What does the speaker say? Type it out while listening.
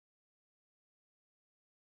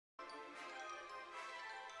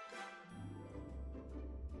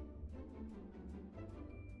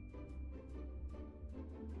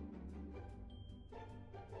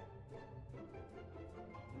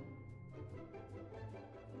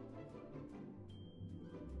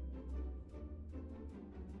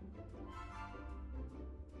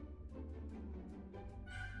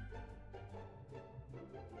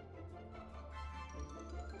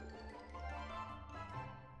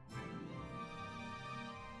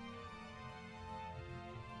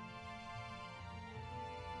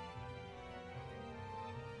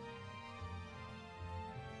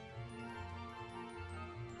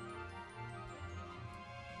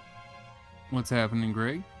What's happening,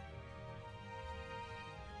 Greg?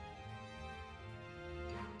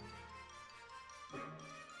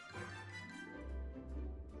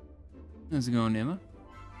 How's it going, Emma?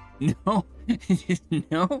 No?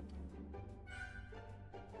 No?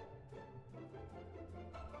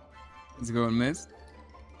 How's it going, Miss?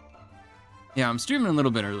 Yeah, I'm streaming a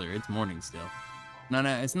little bit earlier. It's morning still.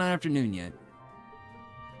 It's not afternoon yet.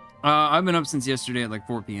 I've been up since yesterday at like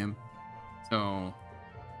 4 p.m. So,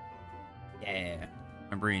 yeah.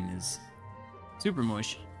 My brain is super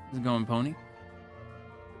mush. How's it going, Pony?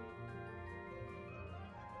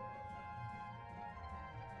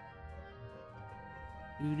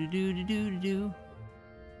 Do-do-do-do-do-do.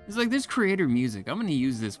 It's like there's creator music. I'm gonna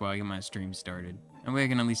use this while I get my stream started. That way I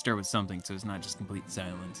can at least start with something so it's not just complete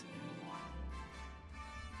silence.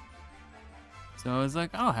 So I was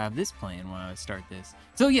like, I'll have this playing while I start this.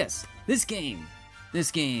 So yes, this game,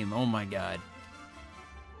 oh my god.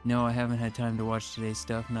 No, I haven't had time to watch today's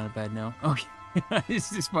stuff, not a bad no. Okay,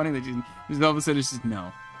 it's just funny that just all of a sudden it's just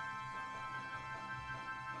no.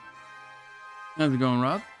 How's it going,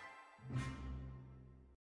 Rob?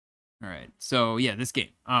 Alright, so yeah, this game,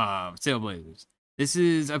 Saleblazers. This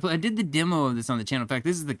is, I did the demo of this on the channel. In fact,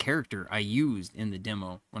 this is the character I used in the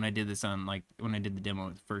demo when I did this on, like, when I did the demo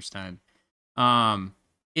the first time.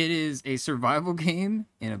 It is a survival game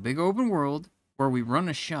in a big open world where we run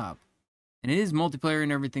a shop. And it is multiplayer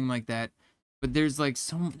and everything like that. But there's like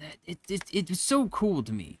it's so cool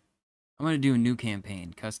to me. I'm going to do a new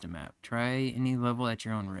campaign, custom map. Try any level at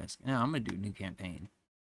your own risk. No, I'm going to do a new campaign.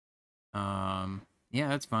 Yeah,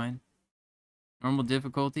 that's fine. Normal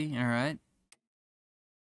difficulty, alright.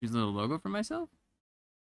 Use a little logo for myself.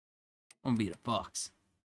 I'm gonna beat a fox.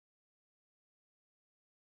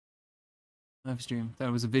 Live stream.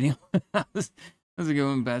 That was a video. How's it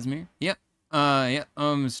going, Basmir? Yep. Yeah,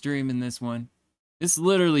 I'm streaming this one. This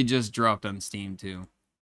literally just dropped on Steam too.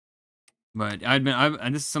 But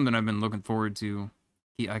this is something I've been looking forward to.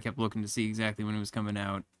 I kept looking to see exactly when it was coming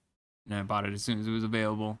out, and I bought it as soon as it was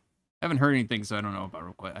available. I haven't heard anything, so I don't know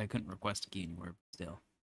if I couldn't request a key anywhere, but still.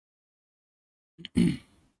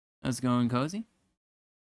 How's it going, Cozy?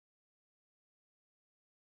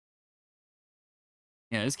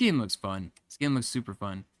 Yeah, this game looks fun. This game looks super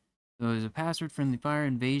fun. So there's a password-friendly fire,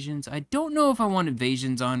 invasions. I don't know if I want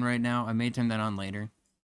invasions on right now. I may turn that on later.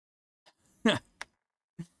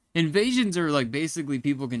 Invasions are like basically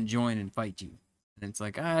people can join and fight you. And it's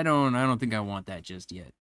like, I don't think I want that just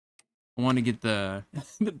yet. I want to get the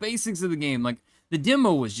the basics of the game. Like, the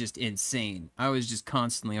demo was just insane. I was just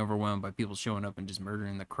constantly overwhelmed by people showing up and just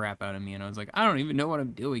murdering the crap out of me. And I was like, I don't even know what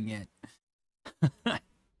I'm doing yet.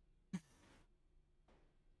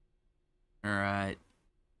 Alright.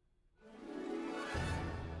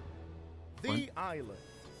 The island,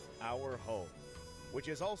 our home, which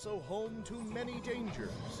is also home to many dangers.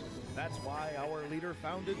 That's why our leader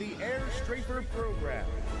founded the Air Strafer program.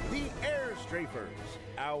 The Air Strafers,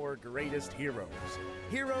 our greatest heroes.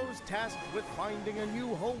 Heroes tasked with finding a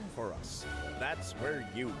new home for us. That's where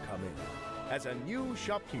you come in. As a new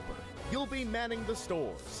shopkeeper, you'll be manning the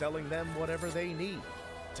store, selling them whatever they need.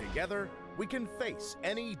 Together, we can face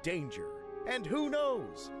any danger. And who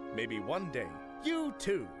knows, maybe one day, you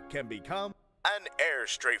too can become an Air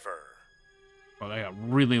Strafer. Oh, they got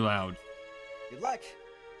really loud. Good luck.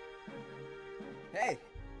 Hey,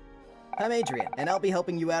 I'm Adrian, and I'll be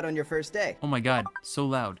helping you out on your first day. Oh my god, so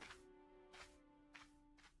loud.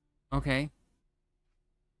 Okay.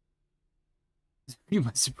 You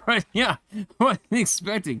might surprise. Yeah, wasn't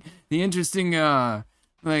expecting the interesting,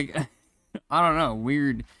 like, I don't know,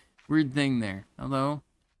 weird thing there. Hello,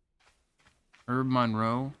 Herb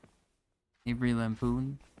Monroe, Avery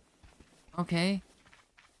Lampoon. Okay.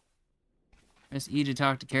 Press E to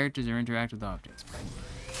talk to characters or interact with objects.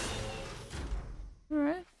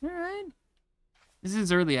 Alright, alright. This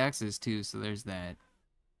is early access too, so there's that.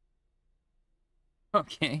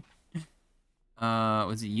 Okay.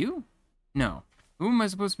 Was it you? No. Who am I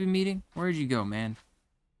supposed to be meeting? Where'd you go, man?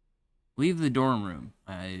 Leave the dorm room.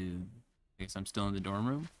 I guess I'm still in the dorm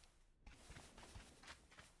room.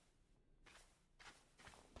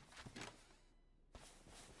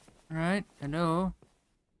 Alright, hello.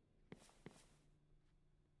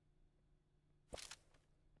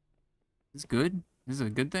 Is this good? This is a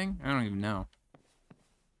good thing? I don't even know.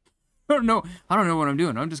 I don't know what I'm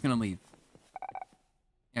doing. I'm just gonna leave.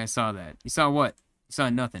 Yeah, I saw that. You saw what? You saw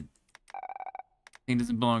nothing. Thing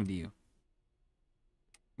doesn't belong to you.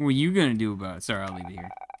 What are you gonna do about it? Sorry, I'll leave it here.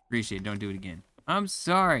 Appreciate it. Don't do it again. I'm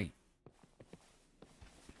sorry.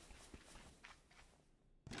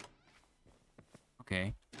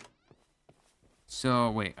 Okay. So,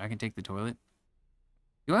 wait, I can take the toilet?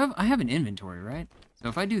 I have an inventory, right? So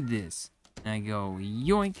if I do this, and I go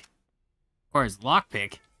yoink, requires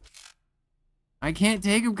lockpick. I can't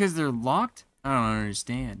take them because they're locked? I don't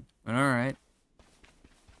understand, but alright.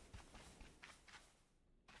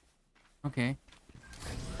 Okay.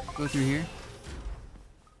 Go through here.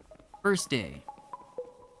 First day.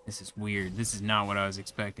 This is weird. This is not what I was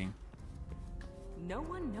expecting. No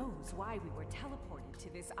one knows why we were teleported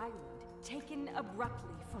to this island, taken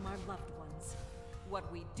abruptly from our loved ones.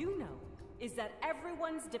 What we do know is that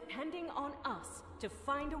everyone's depending on us to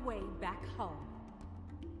find a way back home.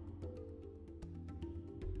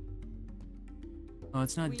 Oh,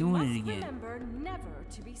 it's not doing it again. Remember never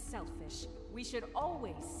to be selfish. We should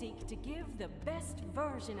always seek to give the best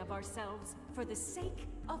version of ourselves for the sake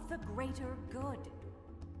of the greater good.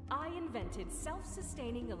 I invented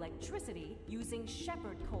self-sustaining electricity using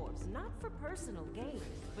shepherd cores, not for personal gain,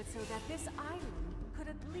 but so that this island could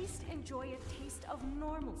at least enjoy a taste of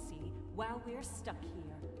normalcy while we're stuck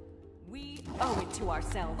here. We owe it to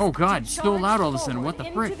ourselves. Oh God, to still loud all of a charge sudden. What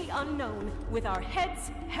the frick? into the unknown with our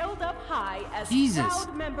heads held up high as Jesus.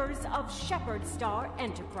 proud members of Shepherd Star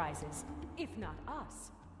Enterprises. If not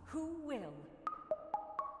us, who will?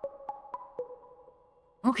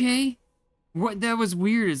 Okay. What? That was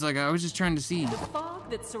weird. It's like I was just trying to see. The fog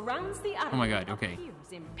that surrounds the island Oh my God, okay.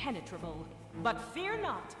 appears impenetrable, but fear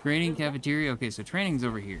not. Training cafeteria. Okay, so training's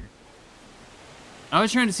over here. I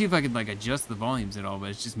was trying to see if I could like adjust the volumes at all, but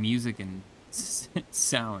it's just music and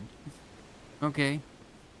sound. Okay.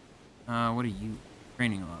 What are you?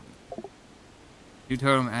 Training lobby. New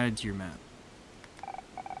totem added to your map.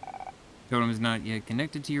 Totem is not yet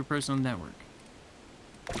connected to your personal network.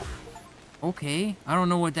 Okay, I don't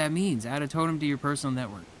know what that means. Add a totem to your personal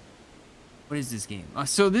network. What is this game?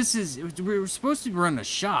 So this is, we were supposed to run a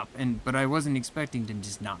shop, but I wasn't expecting to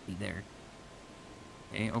just not be there.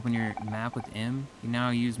 Okay, open your map with M. You now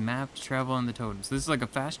use map to travel on the totem. So this is like a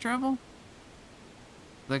fast travel?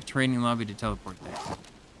 Select training lobby to teleport there.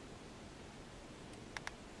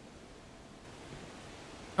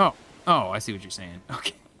 Oh, I see what you're saying.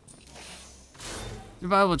 Okay.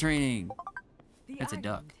 Survival training. That's a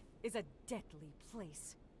duck. Is a deadly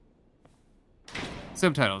place.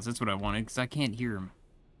 Subtitles, that's what I wanted, because I can't hear them.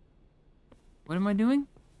 What am I doing?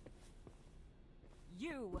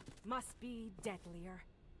 You must be deadlier.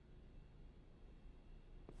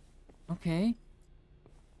 Okay.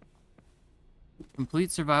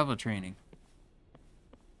 Complete survival training.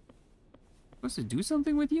 Supposed to do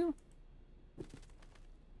something with you?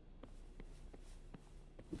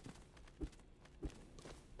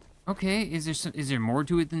 Okay, is there more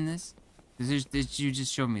to it than this? Did you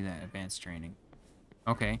just show me that advanced training?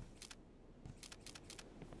 Okay.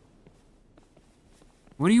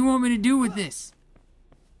 What do you want me to do with this?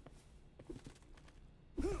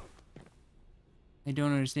 I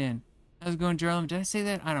don't understand. How's it going, Jarlem? Did I say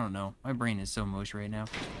that? I don't know. My brain is so mush right now.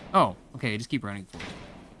 Oh, okay, just keep running forward.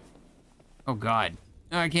 Oh God.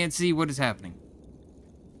 I can't see what is happening.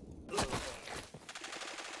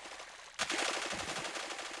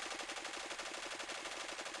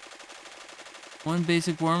 One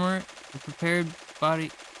basic warmer, a prepared body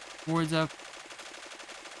wards up.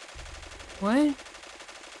 What?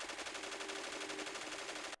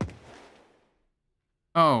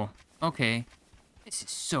 Oh, okay. This is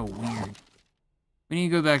so weird. We need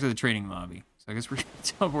to go back to the training lobby. So I guess we're gonna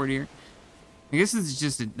teleport here. I guess this is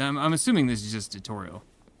just a, I'm assuming this is just a tutorial.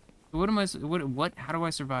 So what, how do I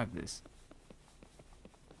survive this?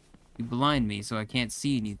 You blind me so I can't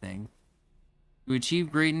see anything. To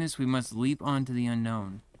achieve greatness, we must leap onto the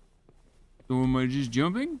unknown. So am I just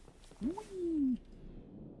jumping? Whee!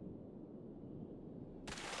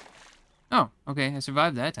 Oh, okay, I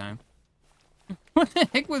survived that time. What the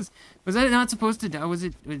heck was that not supposed to die?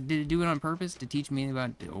 Did it do it on purpose to teach me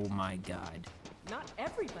about, oh my God. Not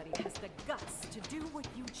everybody has the guts to do what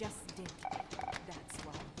you just did. That's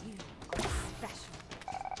why you are special.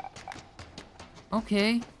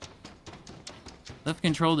 Okay. Left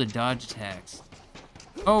control to dodge attacks.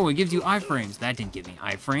 Oh, it gives you iframes. That didn't give me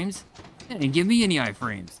iframes. That didn't give me any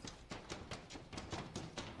iframes.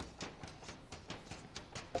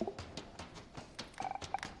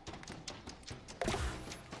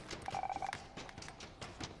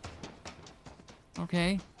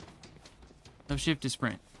 Okay. Left shift to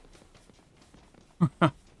sprint.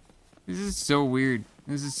 This is so weird.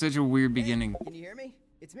 This is such a weird beginning. Can you hear me?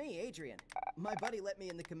 It's me, Adrian. My buddy let me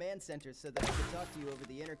in the command center so that I could talk to you over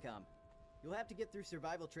the intercom. You'll have to get through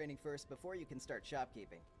survival training first before you can start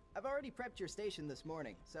shopkeeping. I've already prepped your station this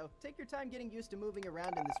morning, so take your time getting used to moving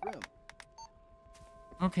around in this room.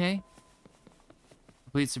 Okay.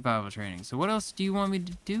 Complete survival training. So what else do you want me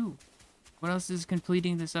to do? What else is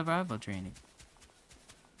completing the survival training?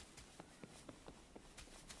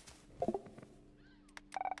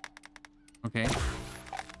 Okay.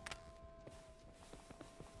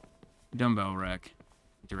 Dumbbell rack.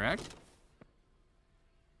 Direct?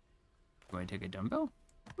 Do I take a dumbbell?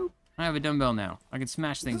 Boop. I have a dumbbell now. I can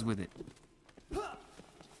smash things with it.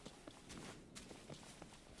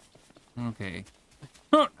 Okay.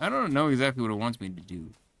 I don't know exactly what it wants me to do.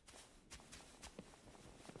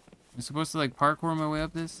 I'm supposed to like parkour my way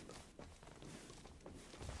up this?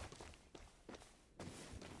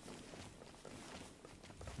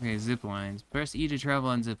 Okay, zip lines. Press E to travel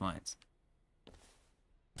on zip lines.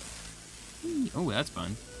 Oh, that's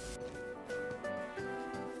fun.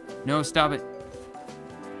 No, stop it.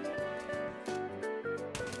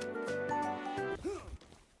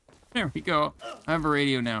 There we go. I have a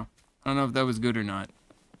radio now. I don't know if that was good or not.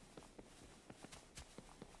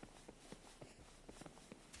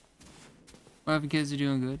 Wife and kids are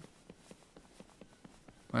doing good.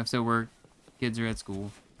 Wife's at work. Kids are at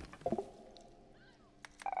school.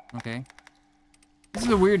 Okay. This is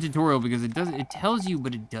a weird tutorial because it tells you,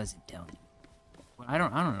 but it doesn't tell you. I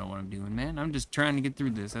don't know what I'm doing, man. I'm just trying to get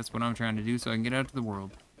through this. That's what I'm trying to do so I can get out to the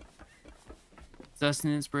world.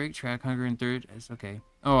 Sustenance break, track hunger and thirst. It's okay.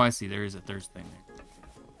 Oh, I see. There is a thirst thing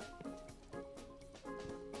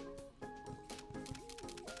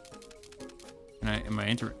there. Am I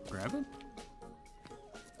enter grab it?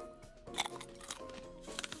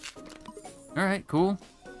 Alright, cool.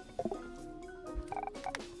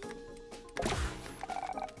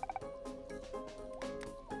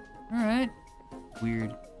 Alright.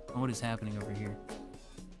 Weird. Oh, what is happening over here?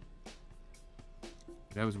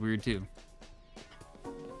 That was weird too.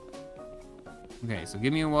 Okay, so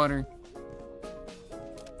give me a water.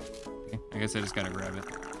 Okay, I guess I just gotta grab it.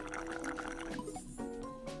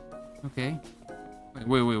 Okay.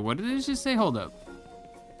 Wait, what did it just say? Hold up.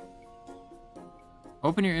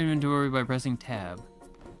 Open your inventory by pressing tab.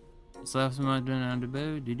 Slap some on the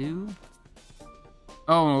boat. Do.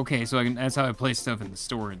 Oh, okay, so that's how I place stuff in the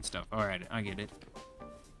store and stuff. Alright, I get it.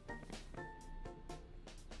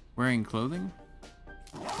 Wearing clothing?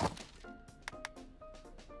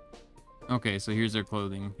 Okay, so here's our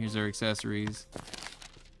clothing. Here's our accessories.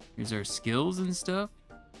 Here's our skills and stuff.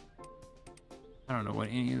 I don't know what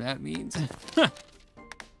any of that means.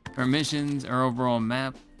 Our missions, our overall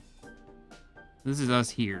map. This is us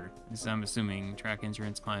here. This is, I'm assuming, track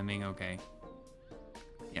insurance, climbing, okay.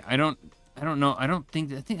 Yeah, I don't know.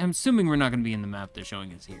 I'm assuming we're not going to be in the map they're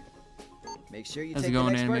showing us here. Make sure you How's take it the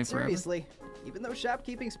going, next Anime part Forever? seriously. Even though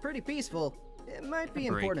shopkeeping's pretty peaceful, it might be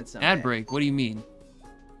important someday. Ad break, what do you mean?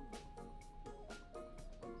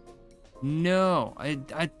 No,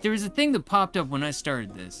 there was a thing that popped up when I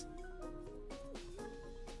started this.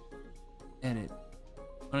 Edit.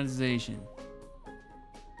 Monetization.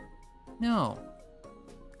 No.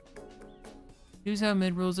 Here's how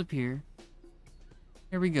mid-rolls appear.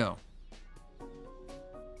 Here we go.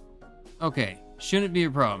 Okay, shouldn't be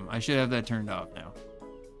a problem. I should have that turned off now.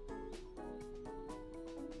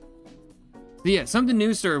 So yeah, something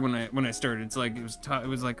new started when I started. It's like it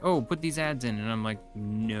was like, oh, put these ads in, and I'm like,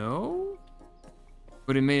 no.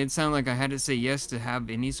 But it made it sound like I had to say yes to have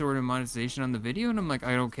any sort of monetization on the video, and I'm like,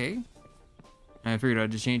 okay. And I figured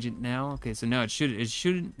I'd just change it now. Okay, so now it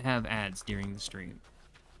shouldn't have ads during the stream,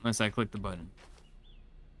 unless I click the button.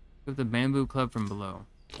 Click the bamboo club from below.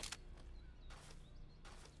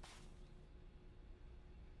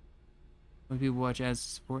 When people watch ads to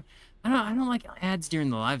support, I don't like ads during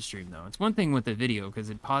the live stream though. It's one thing with the video because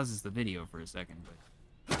it pauses the video for a second,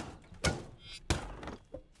 but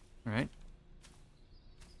all right.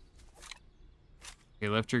 Okay,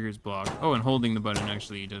 left trigger is blocked. Oh, and holding the button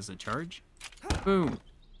actually does a charge. Boom.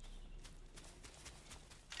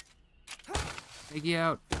 Take you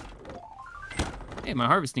out. Hey, my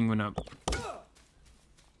harvesting went up.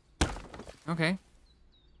 Okay.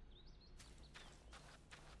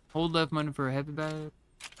 Hold left button for a heavy bag.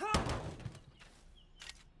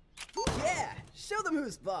 Yeah, show them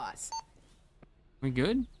who's boss. We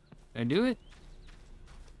good? Did I do it?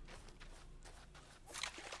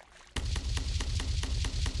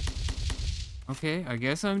 Okay, I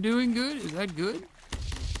guess I'm doing good. Is that good?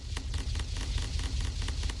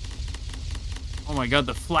 Oh my god,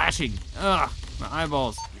 the flashing. Ugh, my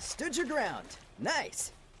eyeballs. You stood your ground.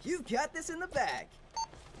 Nice. You've got this in the bag.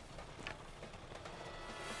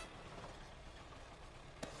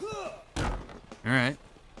 Alright.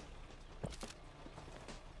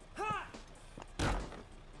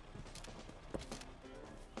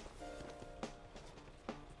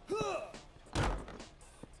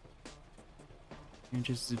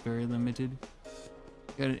 Interest is very limited.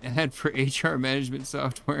 Got an ad for HR management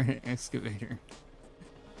software and an excavator.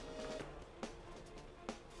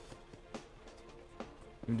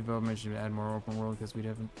 New development should add more open world because we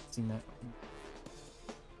haven't seen that.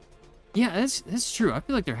 Yeah, that's true. I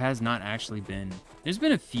feel like there has not actually been. There's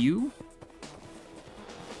been a few.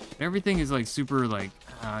 Everything is like super like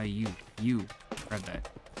you grab that.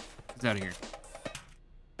 It's out of here.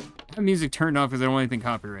 I have music turned off because I don't want anything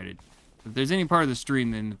copyrighted. If there's any part of the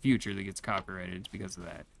stream in the future that gets copyrighted, it's because of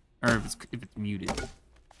that. Or if it's muted. What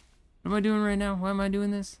am I doing right now? Why am I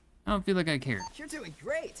doing this? I don't feel like I care. You're doing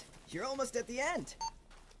great. You're almost at the end.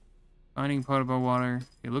 Finding potable water.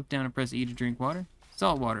 Okay, look down and press E to drink water.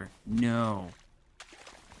 Salt water. No.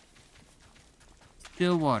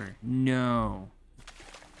 Still water. No.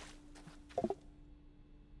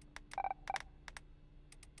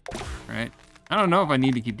 Right? I don't know if I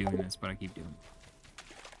need to keep doing this, but I keep doing it.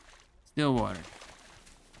 Still water.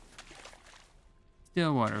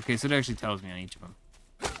 Still water. Okay, so it actually tells me on each of them.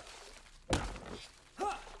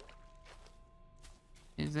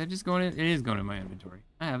 Is that just going in? It is going in my inventory.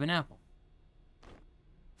 I have an apple.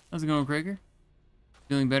 How's it going, Krager?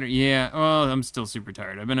 Feeling better? Yeah, well, I'm still super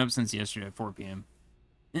tired. I've been up since yesterday at 4 p.m.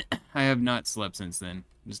 I have not slept since then.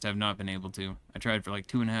 Just have not been able to. I tried for like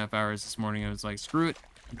 2.5 hours this morning. I was like, screw it.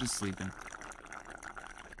 I'm just sleeping.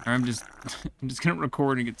 Or I'm just gonna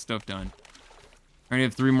record and get stuff done. I already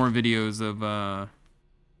have 3 more videos of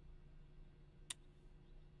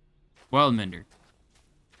Wildmender.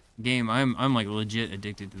 Game, I'm like legit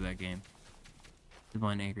addicted to that game.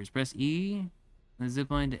 Zipline anchors. Press E on the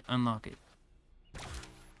zipline to unlock it.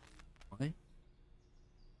 What?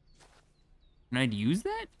 Can I use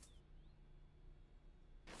that?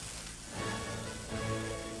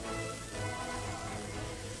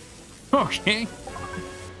 Okay.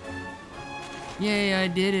 Yay, I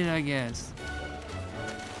did it, I guess.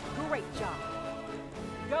 Great job.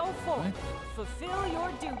 Go forth, fulfill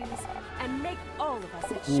your duties, and make all of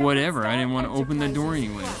us at Whatever, I Shepard didn't want to open the door Enterprises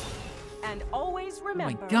anyway. proud. And always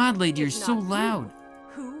remember, Oh my god, lady, you're if so not you, loud.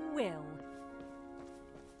 Who will?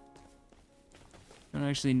 Don't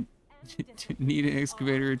actually need an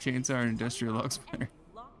excavator, a chainsaw, or an industrial log splitter.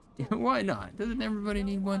 Why not? Doesn't everybody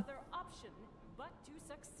need one? Other option but to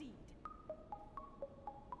succeed.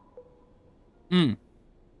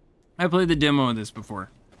 I played the demo of this before.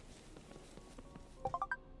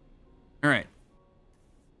 Alright.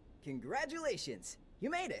 Congratulations. You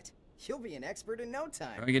made it. You'll be an expert in no Do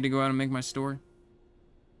time. I get to go out and make my store?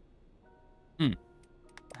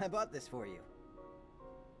 I bought this for you.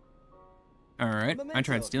 Alright. I Memento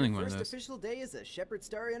tried of stealing your one of first those. official day as a Shepherd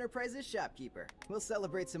Star Enterprises shopkeeper. We'll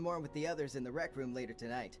celebrate some more with the others in the rec room later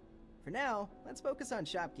tonight. For now, let's focus on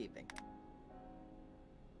shopkeeping.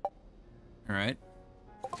 Alright.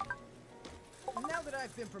 Now that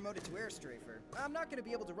I've been promoted to Air Strafer, I'm not going to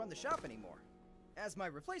be able to run the shop anymore. As my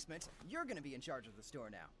replacement, you're going to be in charge of the store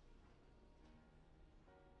now.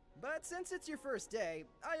 But since it's your first day,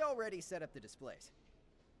 I already set up the displays.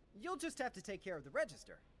 You'll just have to take care of the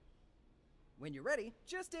register. When you're ready,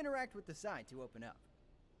 just interact with the sign to open up.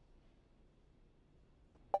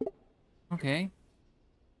 Okay.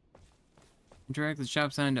 Interact with the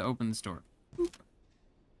shop sign to open the store.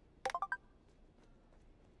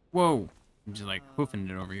 Whoa. I'm just like hoofing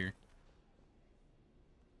it over here.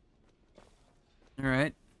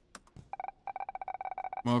 Alright.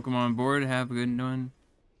 Welcome on board. Have a good one.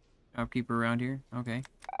 Shopkeeper around here. Okay.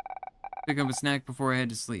 Pick up a snack before I head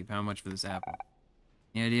to sleep. How much for this apple?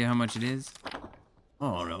 Any idea how much it is?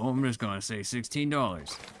 Oh no, I'm just gonna say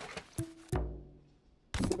 $16.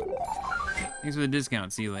 Thanks for the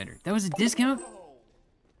discount. See you later. That was a discount?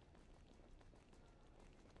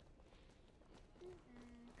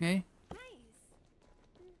 Okay.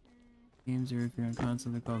 Games are if you're on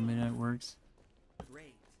console, they're called Midnight Works.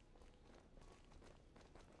 Great.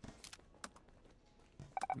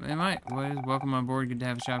 Am I? What is welcome on board? Good to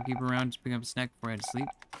have a shopkeeper around. Just pick up a snack before I had to sleep.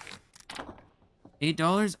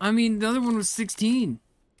 $8? I mean, the other one was 16.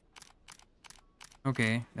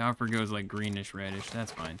 Okay, the offer goes like greenish, reddish.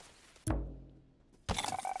 That's fine.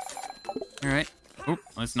 Alright. Oh,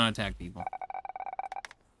 let's not attack people.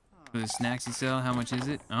 For the snacks you sell, how much is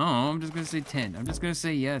it? Oh, I'm just gonna say 10. I'm just gonna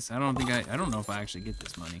say yes. I don't know if I actually get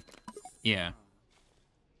this money. Yeah.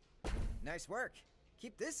 Nice work.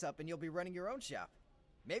 Keep this up and you'll be running your own shop.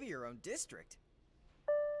 Maybe your own district.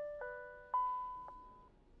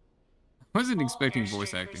 I wasn't expecting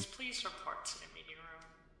voice acting. Please report to the meeting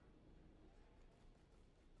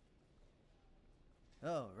room.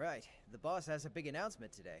 Oh, right. The boss has a big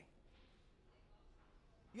announcement today.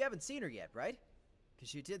 You haven't seen her yet, right?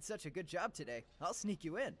 Because you did such a good job today, I'll sneak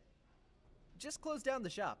you in. Just close down the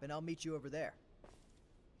shop and I'll meet you over there.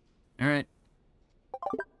 Alright.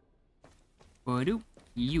 Ba-do.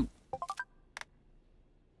 You.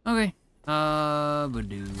 Okay.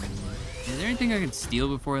 Ba-do. Is there anything I can steal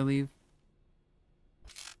before I leave?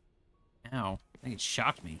 Ow. I think it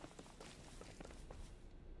shocked me.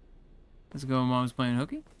 Let's go, Mom's playing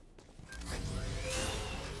hooky.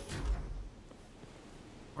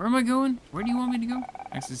 Where am I going? Where do you want me to go?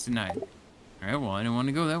 Access denied. Alright, well, I didn't want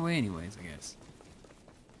to go that way anyways, I guess.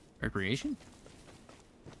 Recreation?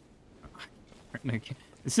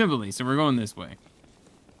 Simply, so we're going this way.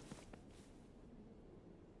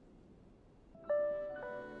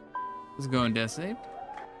 Let's go and death save.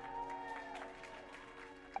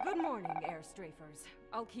 Good morning, air strafers.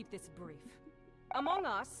 I'll keep this brief. Among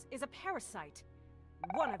us is a parasite.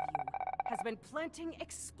 One of you has been planting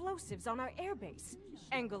explosives on our airbase,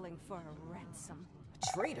 angling for a ransom.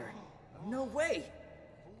 A traitor? No way!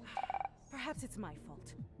 Perhaps it's my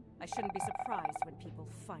fault. I shouldn't be surprised when people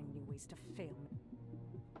find new ways to fail me.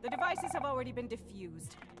 The devices have already been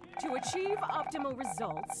defused. To achieve optimal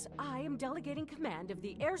results, I am delegating command of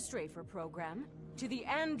the Air Strafer program to the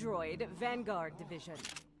Android Vanguard Division.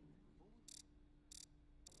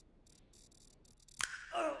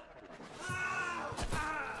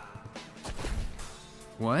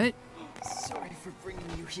 What? Sorry for bringing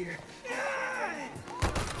you here.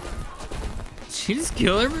 Did she just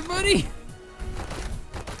kill everybody?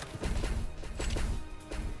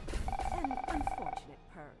 An unfortunate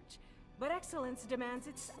purge, but excellence demands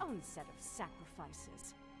its own set of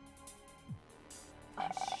sacrifices. A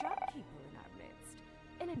shopkeeper in our midst.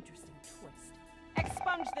 An interesting twist.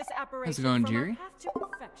 Expunge this apparition How's it going, from Jerry? our path to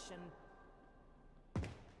perfection.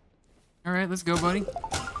 Alright, let's go, buddy.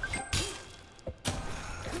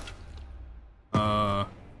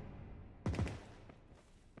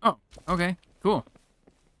 Oh, okay, cool.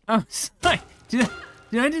 Oh, sorry. Did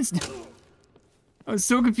I just... I was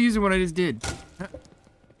so confused at what I just did.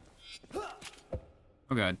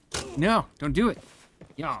 Oh, God. No, don't do it.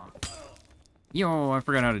 Yo. Yo, I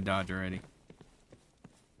forgot how to dodge already.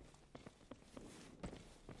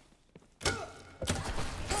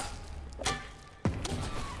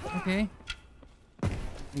 Okay.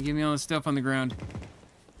 Give me all the stuff on the ground.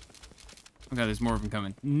 Oh god, there's more of them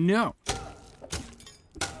coming. No!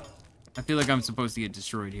 I feel like I'm supposed to get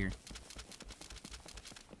destroyed here.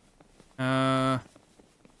 I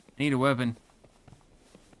need a weapon.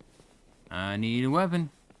 I need a weapon.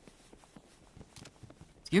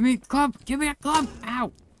 Give me a club! Give me a club!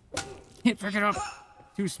 Ow! Can't pick it up.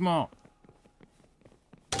 Too small.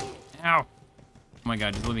 Ow! Oh my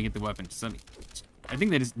god, just let me get the weapon. Just let me... I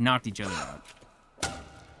think they just knocked each other out.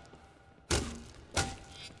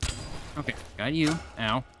 Okay, got you.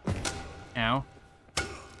 Ow. Ow.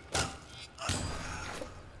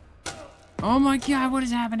 Oh my god, what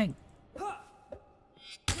is happening?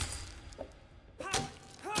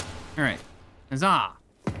 Alright. Huzzah!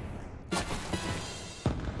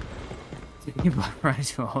 You brought right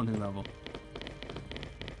to a whole new level.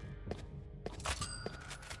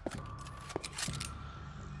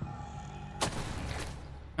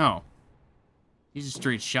 Oh. He just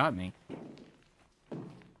straight shot me.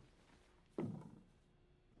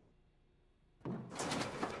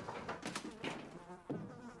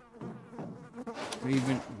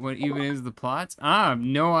 What even is the plots? I have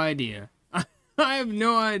no idea. I have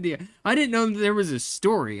no idea. I didn't know that there was a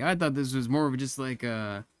story. I thought this was more of just like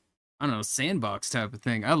a, I don't know, sandbox type of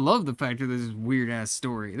thing. I love the fact that this is weird ass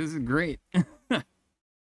story. This is great.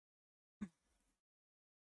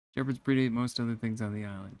 Shepherds predate most other things on the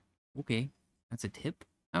island. Okay, that's a tip?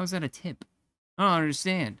 How is that a tip? I don't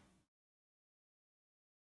understand.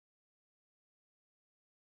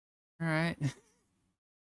 Alright.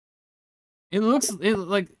 It looks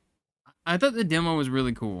like, I thought the demo was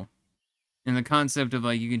really cool. And the concept of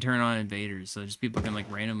like you can turn on invaders, so just people can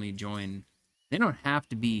like randomly join. They don't have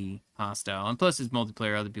to be hostile. And plus it's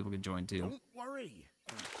multiplayer, other people can join too. Don't worry.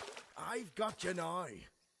 I've got you now.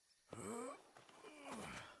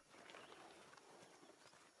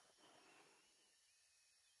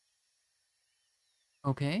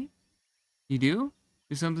 Okay. You do?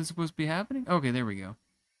 Is something supposed to be happening? Okay, there we go.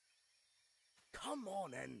 Come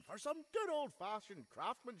on in for some good old-fashioned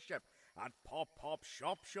craftsmanship at Pop Pop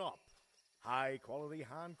Shop Shop. High-quality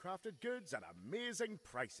handcrafted goods at amazing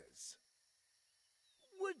prices.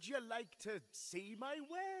 Would you like to see my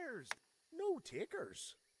wares? No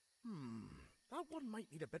takers. That one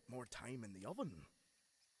might need a bit more time in the oven.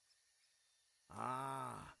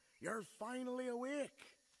 Ah, you're finally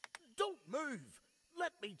awake. Don't move.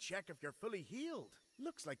 Let me check if you're fully healed.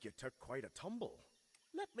 Looks like you took quite a tumble.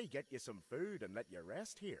 Let me get you some food and let you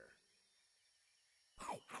rest here.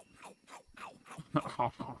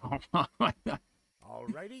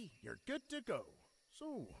 Alrighty, you're good to go.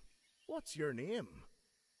 So, what's your name?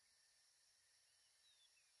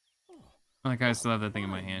 Like I still have that thing in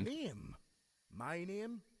my My hand. name? My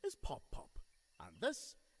name is Pop Pop, and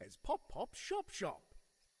this is Pop Pop Shop Shop.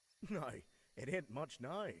 Now, it ain't much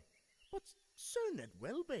now, but soon it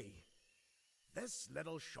will be. This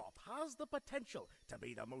little shop has the potential to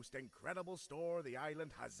be the most incredible store the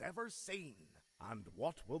island has ever seen. And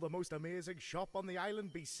what will the most amazing shop on the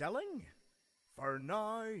island be selling? For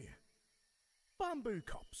now, bamboo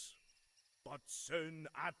cups. But soon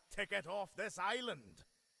a ticket off this island.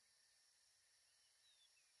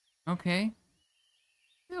 Okay.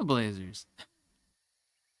 Saleblazers.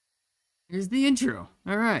 Here's the intro.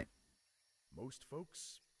 Alright. Most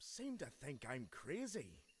folks seem to think I'm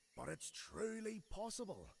crazy, but it's truly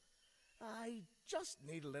possible. I just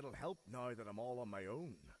need a little help now that I'm all on my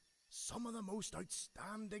own. Some of the most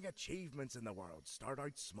outstanding achievements in the world start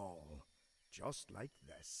out small, just like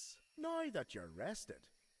this. Now that you're rested,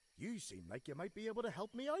 you seem like you might be able to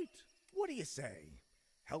help me out. What do you say?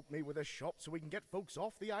 Help me with a shop so we can get folks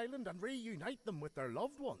off the island and reunite them with their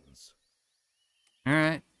loved ones.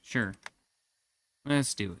 Alright, sure.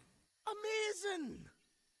 Let's do it. Amazing!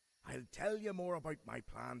 I'll tell you more about my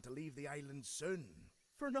plan to leave the island soon.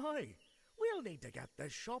 For now, we'll need to get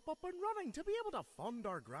this shop up and running to be able to fund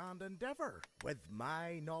our grand endeavour. With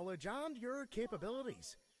my knowledge and your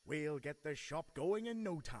capabilities, we'll get this shop going in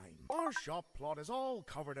no time. Our shop plot is all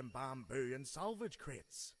covered in bamboo and salvage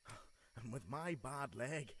crates. And with my bad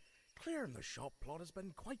leg, clearing the shop plot has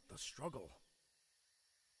been quite the struggle.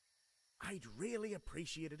 I'd really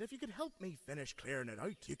appreciate it if you could help me finish clearing it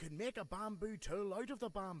out. You can make a bamboo tool out of the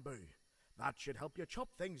bamboo. That should help you chop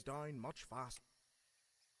things down much faster.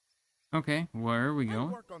 Okay, where are we I'll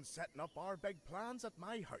going? work on setting up our big plans at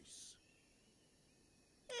my house.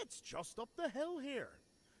 It's just up the hill here.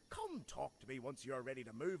 Come talk to me once you're ready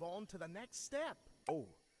to move on to the next step. Oh,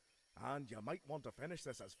 and you might want to finish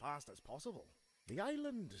this as fast as possible. The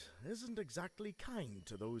island isn't exactly kind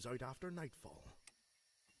to those out after nightfall.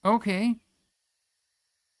 Okay.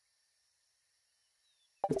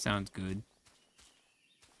 That sounds good.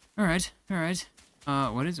 Alright, alright.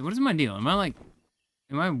 What is my deal? Am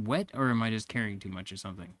I wet or am I just carrying too much or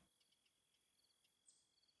something?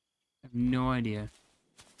 I have no idea.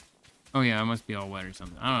 Oh yeah, I must be all wet or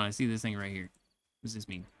something. I don't know, I see this thing right here. What does this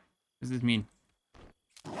mean? What does this mean?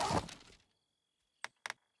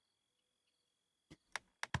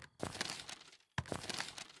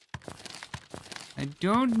 I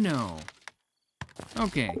don't know.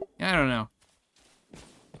 Okay, I don't know.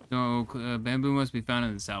 So, bamboo must be found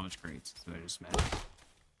in the salvage crates. So I just met.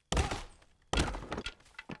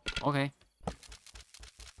 Okay.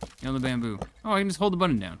 Get on the bamboo. Oh, I can just hold the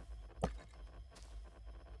button down.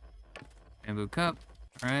 Bamboo cup.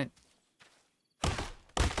 Alright.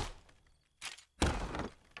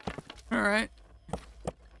 Alright.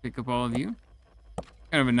 Pick up all of you.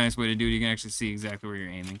 Kind of a nice way to do it. You can actually see exactly where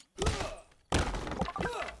you're aiming.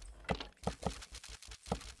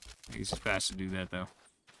 It's just fast to do that, though.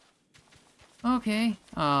 Okay.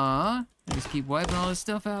 I just keep wiping all this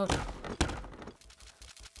stuff out.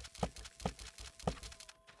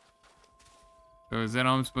 So is that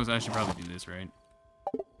all I'm supposed to... I should probably do this, right?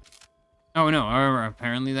 Oh, no.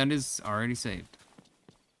 Apparently that is already saved.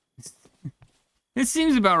 It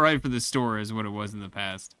seems about right for the store as what it was in the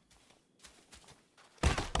past. So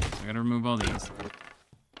I gotta remove all these.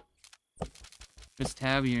 This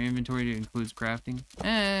tab in your inventory includes crafting.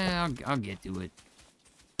 I'll get to it.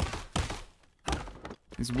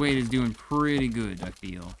 This weight is doing pretty good, I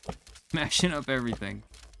feel. Smashing up everything.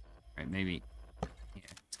 Alright, maybe. Yeah,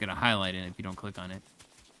 it's gonna highlight it if you don't click on it.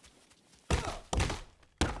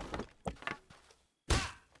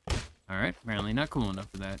 Alright, apparently not cool enough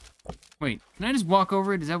for that. Wait, can I just walk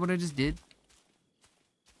over it? Is that what I just did?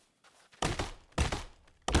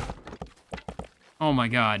 Oh my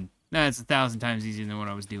god. That's 1,000 times easier than what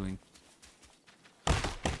I was doing.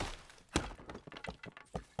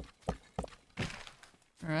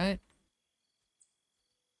 Alright.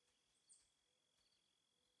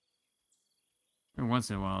 Every once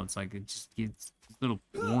in a while, it's like it just gets this little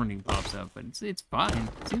warning pops up, but it's fine.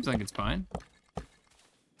 It seems like it's fine.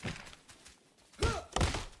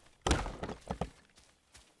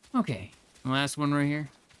 Okay, last one right here.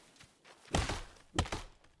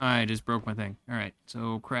 I just broke my thing. Alright,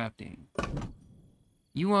 so crafting.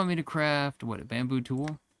 You want me to craft, what, a bamboo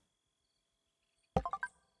tool?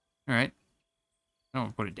 Alright. I don't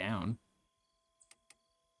want to put it down.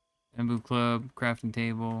 Bamboo club, crafting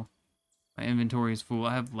table. My inventory is full.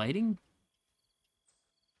 I have lighting?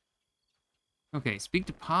 Okay, speak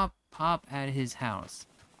to Pop at his house.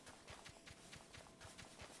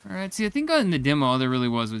 Alright, see, I think in the demo all there really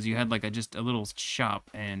was you had like just a little shop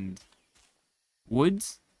and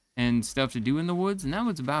woods and stuff to do in the woods, and that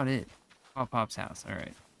was about it. Pop's house,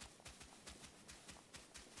 alright.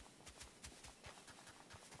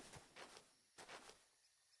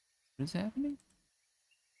 What is happening?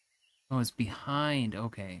 Oh, it's behind.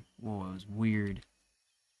 Okay. Whoa, it was weird.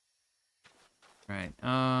 Alright,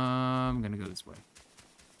 I'm gonna go this way.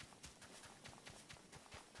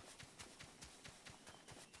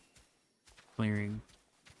 Clearing.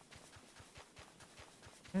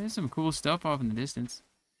 There's some cool stuff off in the distance.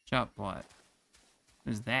 Shop plot.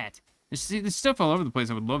 There's that. There's stuff all over the place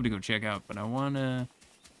I would love to go check out, but I wanna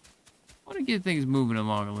get things moving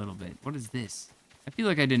along a little bit. What is this? I feel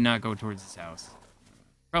like I did not go towards this house.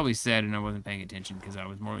 Probably sad and I wasn't paying attention because I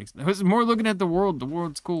was more looking at the world. The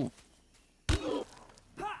world's cool. Oh,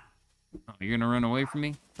 you're gonna run away from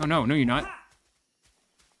me? Oh no, you're not.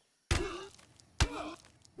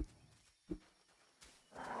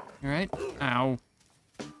 Alright. Ow.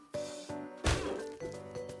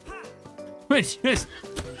 Just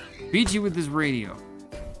beat you with this radio.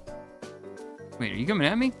 Wait, are you coming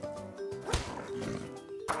at me?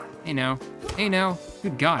 Hey now. Hey now.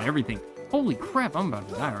 Good God, everything. Holy crap, I'm about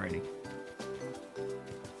to die already.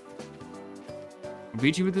 I'll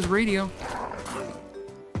beat you with this radio.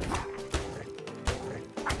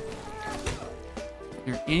 Is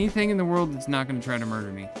there anything in the world that's not going to try to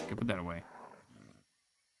murder me? Okay, put that away.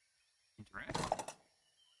 Interact.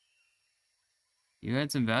 You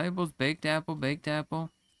had some valuables. Baked apple, baked apple.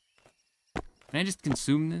 Can I just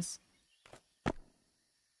consume this? I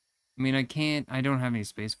mean, I can't. I don't have any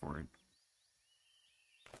space for it.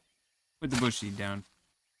 Put the bush seed down.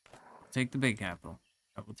 Take the baked apple.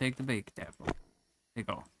 I will take the baked apple. Take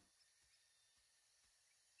all.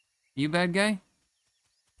 You bad guy?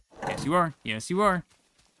 Yes, you are. Yes, you are.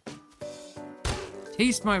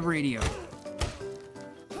 Taste my radio.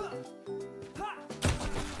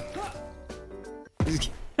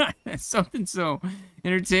 There's something so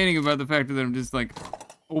entertaining about the fact that I'm just like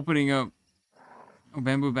opening up. Oh,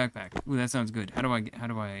 bamboo backpack. Ooh, that sounds good. How do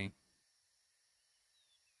I?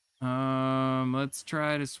 Let's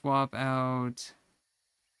try to swap out.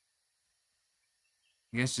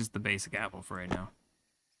 I guess just the basic apple for right now.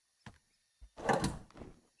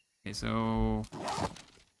 Okay, so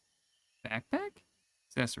backpack?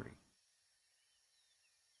 Accessory.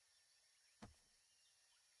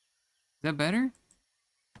 Is that better?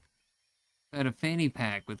 I had a fanny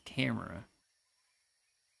pack with camera.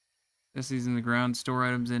 Accessories in the ground, store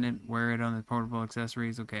items in it, wear it on the portable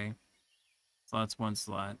accessories. Okay. Slots, one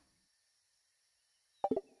slot.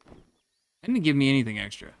 Didn't give me anything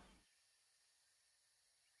extra.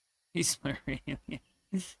 He's my radio.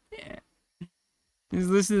 Yeah. Just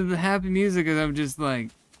listen to the happy music as I'm just like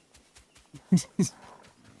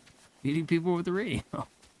beating people with the radio.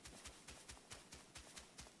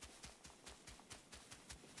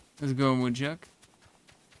 How's it going, Woodchuck?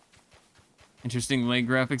 Interesting leg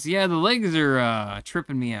graphics. Yeah, the legs are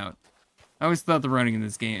tripping me out. I always thought the running in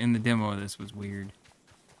this game, in the demo of this, was weird.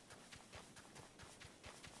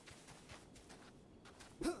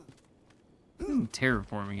 There's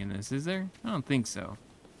terraforming in this, is there? I don't think so.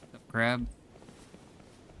 Crab.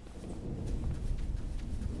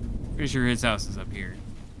 Pretty sure his house is up here.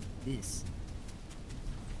 This.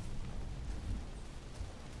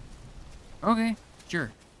 Okay,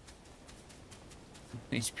 sure.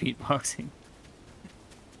 He's beatboxing.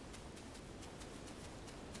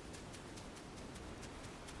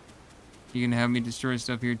 You gonna have me destroy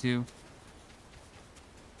stuff here too?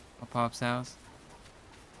 Pop's house.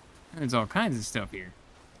 There's all kinds of stuff here.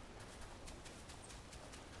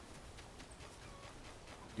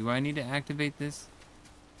 Do I need to activate this?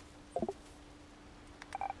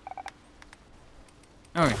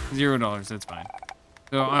 Okay, $0, that's fine.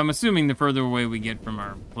 So I'm assuming the further away we get from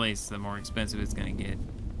our place, the more expensive it's gonna get.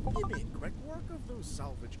 You made quick work of those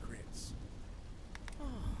salvage crates. Oh,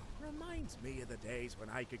 reminds me of the days when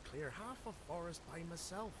I could clear half a forest by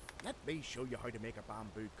myself. Let me show you how to make a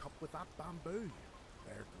bamboo cup with that bamboo.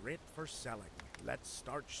 They're great for selling. Let's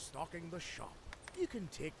start stocking the shop. You can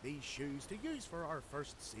take these shoes to use for our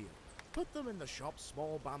first sale. Put them in the shop's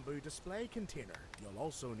small bamboo display container. You'll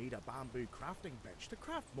also need a bamboo crafting bench to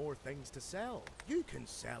craft more things to sell. You can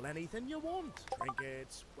sell anything you want.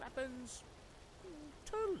 Trinkets, weapons,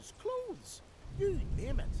 tools, clothes. You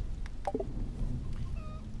name it.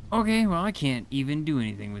 Okay, well I can't even do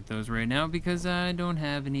anything with those right now because I don't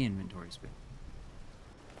have any inventory space.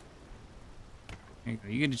 There you go.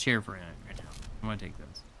 You get a chair for it right now. I'm gonna take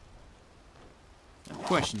those. Now, the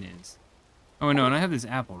question is, Oh, no, and I have this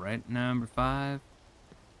apple, right? Number 5.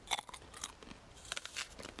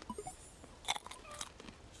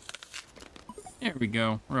 There we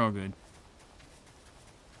go. We're all good.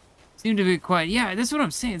 Seem to be quiet. Yeah, that's what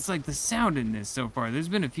I'm saying. It's like the sound in this so far. There's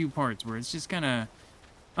been a few parts where it's just kind of...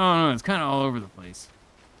 I don't know. It's kind of all over the place.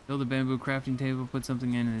 Build a bamboo crafting table. Put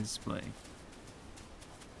something in a display.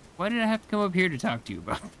 Why did I have to come up here to talk to you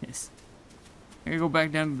about this? I gotta go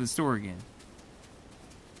back down to the store again.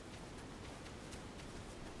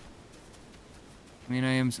 I mean,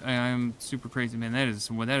 I am super crazy, man. That is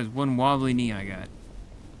one wobbly knee I got.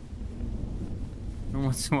 Every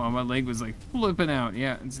once in a while, my leg was like flipping out.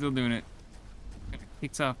 Yeah, it's still doing it. Kind of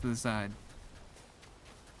kicks off to the side.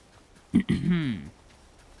 Okay.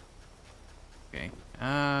 Can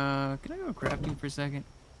I go crafting for a second?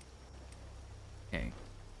 Okay.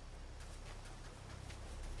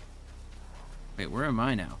 Wait, where am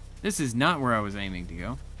I now? This is not where I was aiming to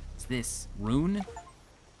go. It's this rune?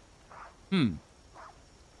 The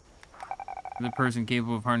person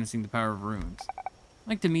capable of harnessing the power of runes. I'd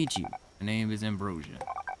like to meet you. My name is Ambrosia.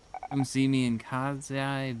 Come see me in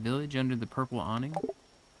Kazai village under the purple awning.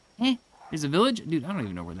 Eh? There's a village? Dude, I don't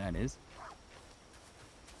even know where that is.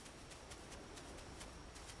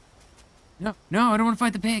 No, I don't want to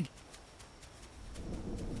fight the pig.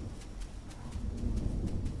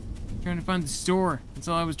 I'm trying to find the store. That's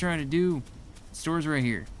all I was trying to do. The store's right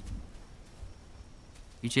here.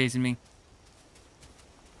 You chasing me?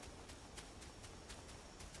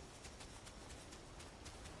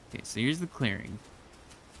 Okay, so here's the clearing.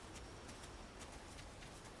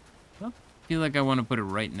 Well, I feel like I want to put it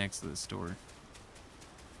right next to the store.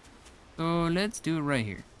 So let's do it right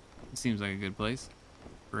here. It seems like a good place.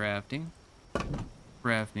 Crafting.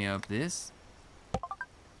 Craft me up this.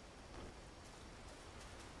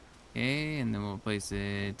 Okay, and then we'll place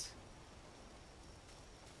it...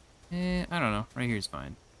 I don't know. Right here is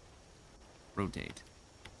fine. Rotate.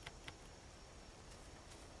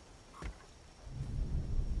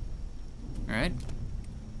 Alright.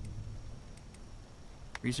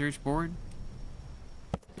 Research board.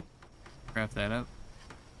 Craft that up.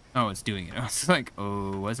 Oh, it's doing it. I was like,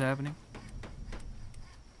 oh, what's happening?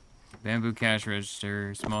 Bamboo cash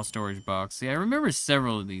register, small storage box. See, I remember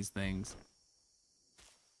several of these things.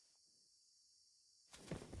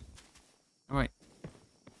 Oh, wait.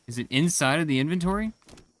 Is it inside of the inventory?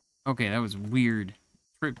 Okay, that was weird.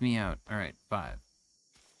 Tripped me out. Alright, 5.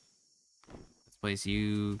 Let's place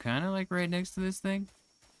you kind of like right next to this thing.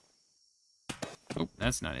 Oh,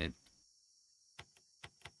 that's not it.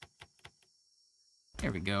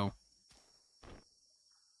 There we go.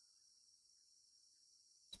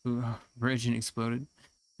 Ooh, bridge and exploded.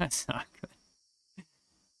 That's not good.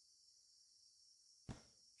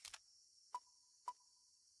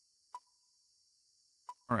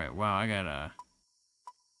 Alright, wow, I got a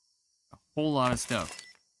whole lot of stuff.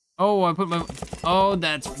 Oh, I put my... Oh,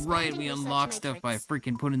 that's right. We unlock stuff by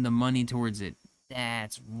freaking putting the money towards it.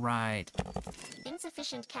 That's right.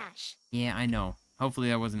 Insufficient cash. Yeah, I know. Hopefully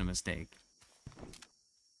that wasn't a mistake.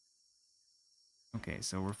 Okay,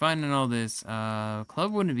 so we're finding all this.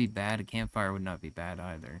 Club wouldn't be bad. A campfire would not be bad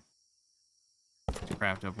either. Let's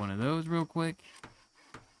craft up one of those real quick.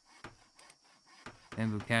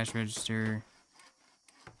 Bamboo cash register.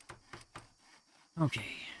 Okay.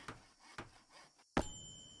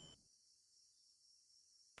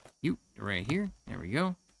 You right here. There we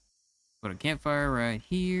go. Put a campfire right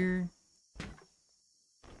here.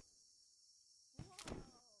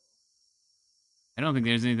 I don't think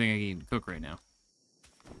there's anything I can even cook right now.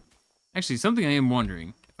 Actually, something I am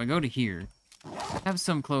wondering. If I go to here, I have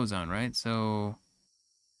some clothes on, right? So,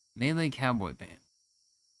 melee cowboy band.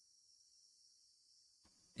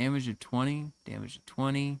 Damage of 20. Damage of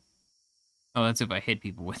 20. Oh, that's if I hit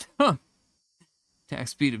people with them. Attack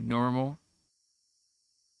speed of normal.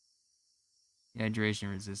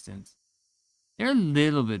 Dehydration resistance. They're a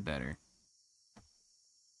little bit better.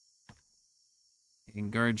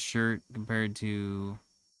 And guard shirt compared to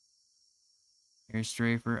air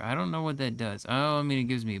strafer. I don't know what that does. Oh, I mean, it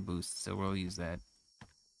gives me a boost, so we'll use that.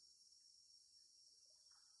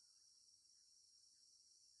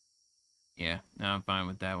 Yeah, no, I'm fine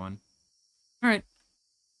with that one. Alright.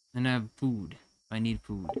 And I have food. I need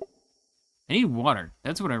food. I need water.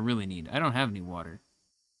 That's what I really need. I don't have any water.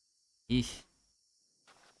 Eesh.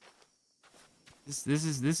 This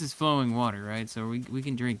is flowing water, right? So we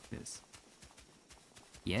can drink this.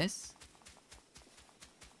 Yes?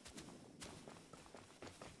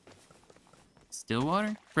 Still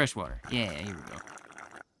water? Fresh water. Yeah, here we go.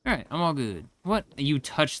 Alright, I'm all good. What? You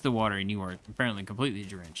touched the water and you are apparently completely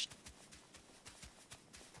drenched.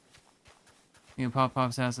 You know,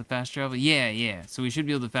 Pop's house a fast travel? Yeah, yeah. So we should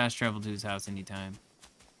be able to fast travel to his house anytime.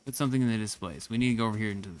 Put something in the display. So we need to go over here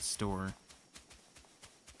into the store.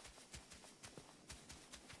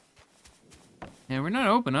 Yeah, we're not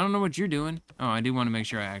open. I don't know what you're doing. Oh, I do want to make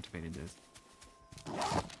sure I activated this.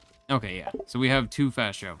 Okay, yeah. So we have 2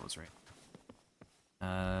 fast travels,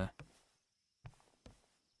 right?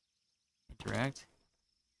 Interact.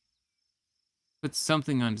 Put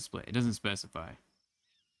something on display. It doesn't specify.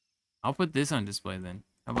 I'll put this on display then.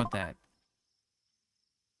 How about that?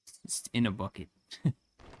 It's in a bucket.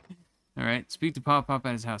 Alright, speak to Pop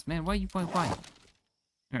at his house. Man, why you why? Alright,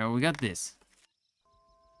 well, we got this.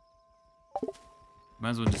 Might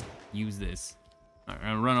as well just use this. Alright,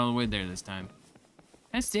 I'll run all the way there this time.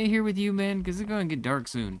 Can I stay here with you, man? Because it's going to get dark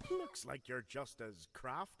soon. Looks like you're just as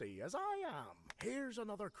crafty as I am. Here's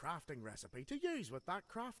another crafting recipe to use with that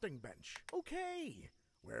crafting bench. Okay,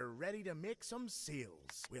 we're ready to make some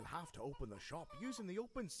seals. We'll have to open the shop using the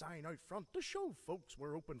open sign out front to show folks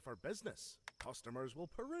we're open for business. Customers will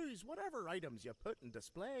peruse whatever items you put in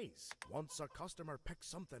displays. Once a customer picks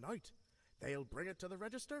something out, they'll bring it to the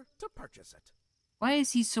register to purchase it. Why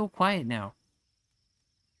is he so quiet now?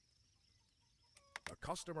 The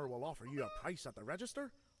customer will offer you a price at the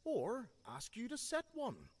register or ask you to set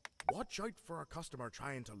one. Watch out for a customer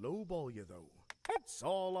trying to lowball you though. It's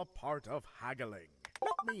all a part of haggling.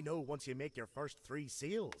 Let me know once you make your first 3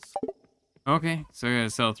 seals. Okay, so I gotta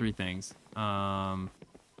sell 3 things. Can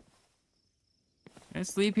I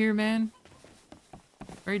sleep here, man?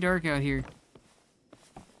 Very dark out here.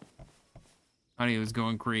 Audio is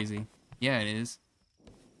going crazy. Yeah, it is.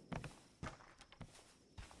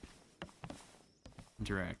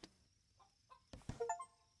 Interact.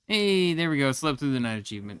 Hey, there we go. Slept through the night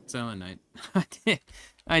achievement. Silent night.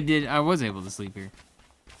 I was able to sleep here.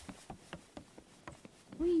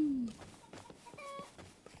 Whee.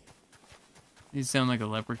 These sound like a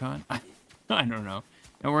leprechaun. I don't know.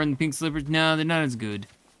 Now wearing the pink slippers. No, they're not as good.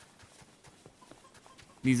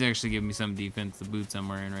 These actually give me some defense. The boots I'm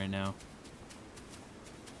wearing right now.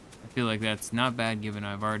 I feel like that's not bad given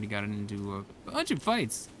I've already gotten into a bunch of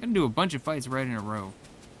fights. I'm gonna do a bunch of fights right in a row.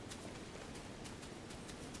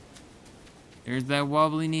 There's that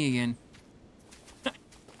wobbly knee again.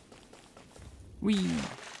 Whee!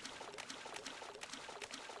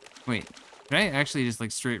 Wait, did I actually just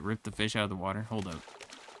like straight rip the fish out of the water? Hold up.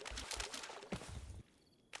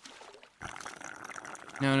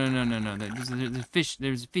 No. There's a fish.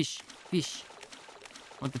 There's a fish. Fish.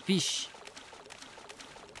 I want the fish.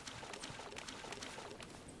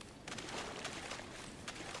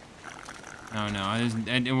 Oh no,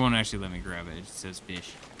 it won't actually let me grab it. It just says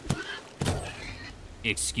fish.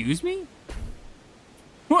 Excuse me?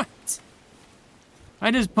 What?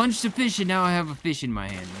 I just punched a fish and now I have a fish in my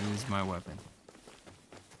hand. This is my weapon.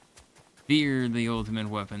 Fear, the ultimate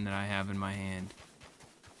weapon that I have in my hand.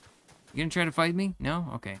 You gonna try to fight me? No?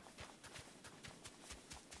 Okay.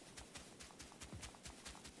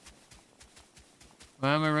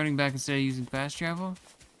 Why am I running back instead of using fast travel?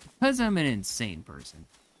 Because I'm an insane person.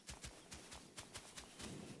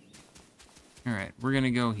 Alright, we're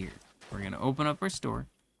gonna go here. We're gonna open up our store.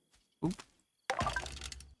 Oop.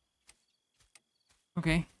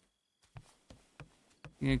 Okay.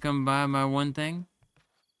 You gonna come buy my one thing?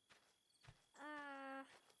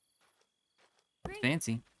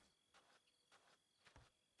 Fancy.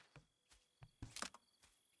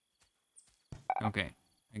 Okay.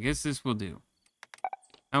 I guess this will do.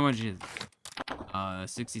 How much is it?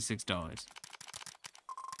 $66.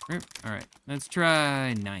 Alright, let's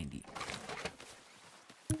try 90.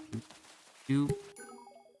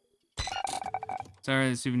 Sorry,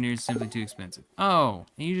 the souvenir is simply too expensive. Oh,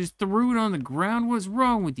 and you just threw it on the ground? What's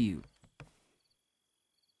wrong with you?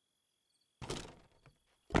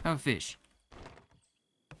 Have a fish.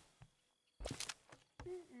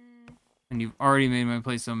 And you've already made my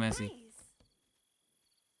place so messy. Nice.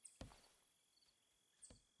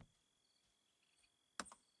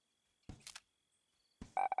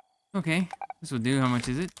 Okay, this will do. How much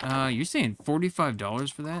is it? You're saying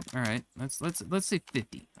 $45 for that? All right, let's say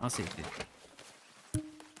 50. I'll say 50.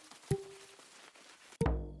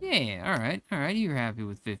 Yeah, all right. You're happy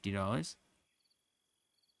with $50?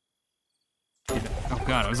 Oh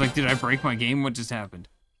God, I was like, did I break my game? What just happened?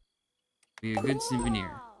 Be a good souvenir.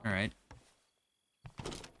 All right.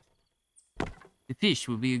 The fish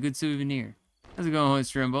will be a good souvenir. How's it going, Holy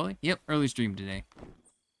Stromboli? Yep, early stream today.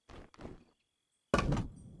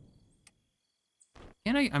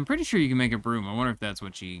 And I'm pretty sure you can make a broom. I wonder if that's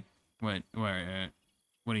what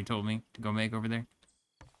what he told me to go make over there.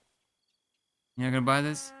 You not gonna buy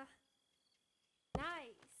this? Nice.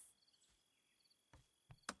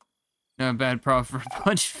 Not a bad profit for a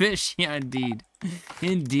bunch of fish. Yeah, indeed.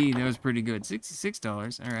 Indeed, that was pretty good.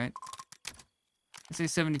 $66. All right. I say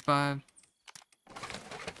 75.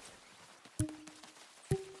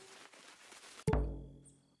 All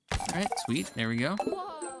right, sweet. There we go.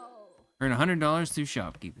 Earn $100 through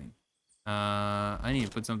shopkeeping. I need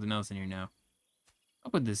to put something else in here now.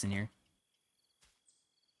 I'll put this in here.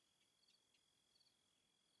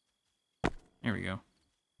 There we go.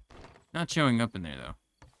 Not showing up in there, though.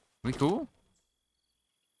 We cool?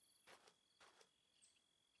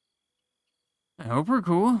 I hope we're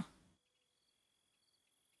cool.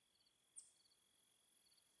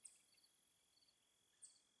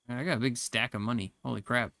 I got a big stack of money. Holy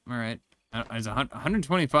crap. All right. As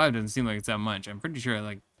 125 doesn't seem like it's that much. I'm pretty sure I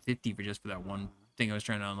like 50 for just for that one thing I was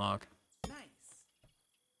trying to unlock.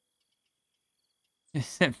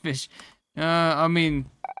 Nice. That fish. I mean,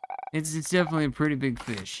 it's definitely a pretty big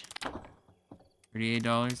fish.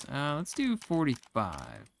 $38. Let's do 45.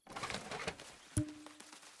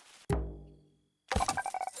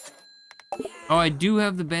 Oh, I do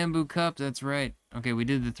have the bamboo cup. That's right. Okay, we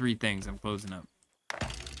did the 3 things. I'm closing up.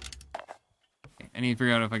 Okay, I need to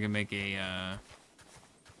figure out if I can make a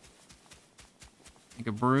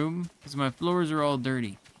broom, because my floors are all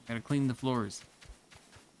dirty. Gotta clean the floors.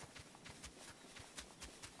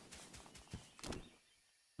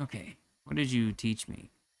 Okay, what did you teach me?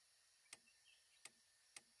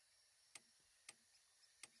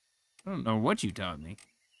 I don't know what you taught me.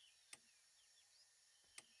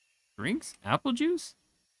 Drinks? Apple juice?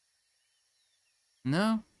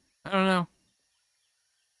 No, I don't know.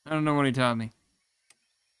 I don't know what he taught me.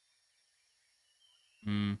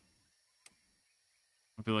 I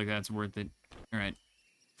feel like that's worth it. All right,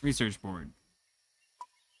 research board.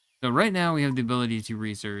 So right now we have the ability to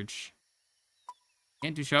research.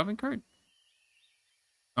 Can't do shopping cart?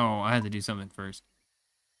 Oh, I had to do something first.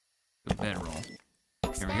 The bedroll.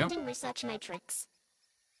 There we go. Expanding research matrix.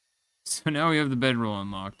 So now we have the bedroll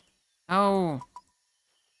unlocked. Oh.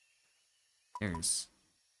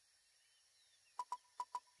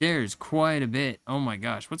 There's quite a bit. Oh my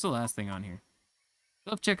gosh. What's the last thing on here?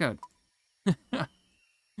 Self-checkout.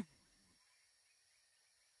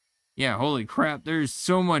 Yeah, holy crap. There's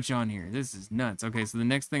so much on here. This is nuts. Okay, so the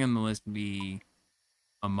next thing on the list would be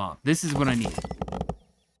a mop. This is what I need.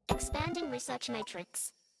 Expanding research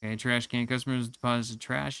matrix. Okay, trash can. Customers deposit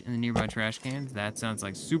trash in the nearby trash cans. That sounds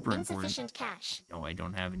like super important. Insufficient cash. No, I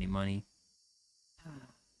don't have any money.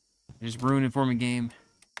 Just ruined it for me, game.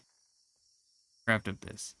 Craft up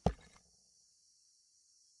this.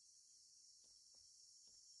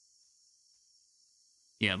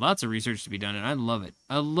 Yeah, lots of research to be done, and I love it.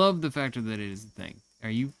 I love the factor that it is a thing. Are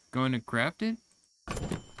you going to craft it?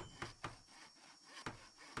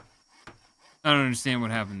 I don't understand what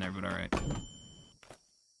happened there, but alright.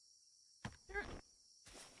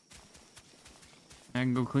 I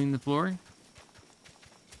can go clean the floor.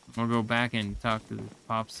 We'll go back and talk to the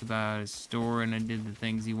Pops about his store, and I did the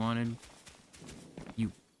things he wanted.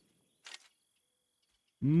 You.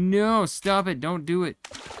 No, stop it. Don't do it.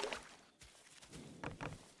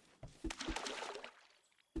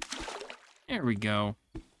 There we go.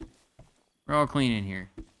 We're all clean in here.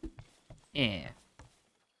 Yeah.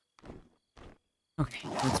 Okay,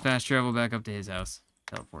 let's fast travel back up to his house.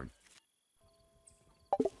 Teleport.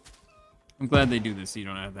 I'm glad they do this so you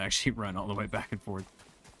don't have to actually run all the way back and forth.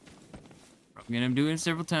 Probably gonna do it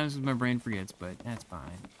several times because my brain forgets, but that's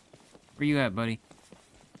fine. Where you at, buddy?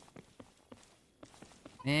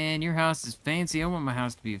 Man, your house is fancy. I want my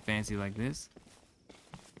house to be fancy like this.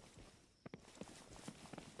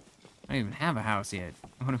 I don't even have a house yet.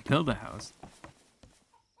 I want to build a house.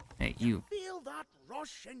 Hey, you. Feel that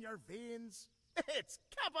rush in your veins? It's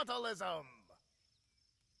capitalism!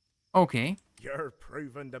 Okay. You're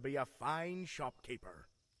proven to be a fine shopkeeper.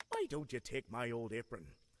 Why don't you take my old apron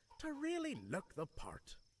to really look the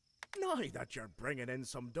part? Now that you're bringing in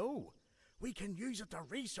some dough, we can use it to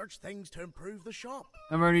research things to improve the shop.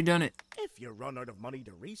 I've already done it. If you run out of money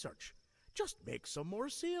to research, just make some more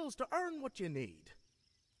sales to earn what you need.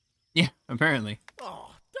 Yeah, apparently.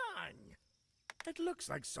 Oh, dang! It looks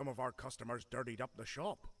like some of our customers dirtied up the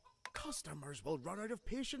shop. Customers will run out of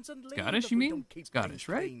patience and leave Scottish, if you we mean? don't keep Scottish, things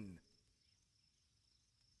right? clean.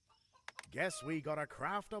 Guess we gotta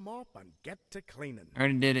craft a mop and get to cleaning. I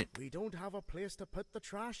already did it. We don't have a place to put the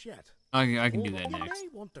trash yet. I can do that You next. may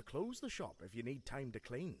want to close the shop if you need time to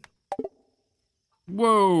clean.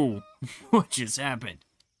 Whoa! What just happened?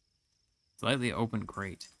 Slightly open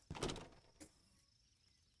crate.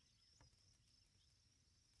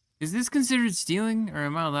 Is this considered stealing, or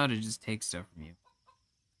am I allowed to just take stuff from you?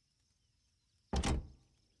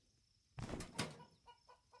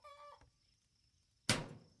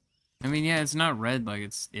 I mean, yeah, it's not red like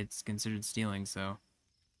it's considered stealing, so.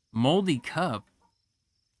 Moldy cup?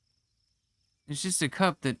 It's just a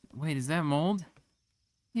cup that... Wait, is that mold?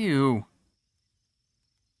 Ew.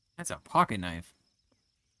 That's a pocket knife.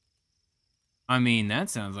 I mean, that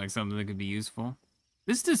sounds like something that could be useful.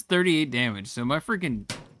 This does 38 damage, so my freaking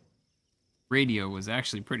radio was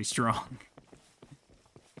actually pretty strong.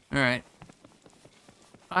 Alright.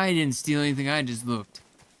 I didn't steal anything, I just looked.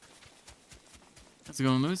 How's it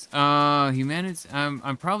going, Lewis? Humanities?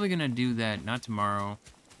 I'm probably gonna do that, not tomorrow.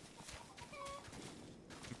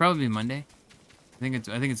 It'll probably be Monday. I think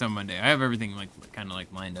it's on Monday. I have everything like kinda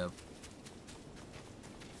like lined up.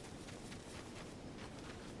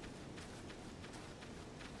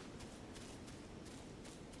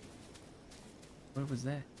 What was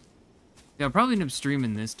that? Yeah, I'll probably end up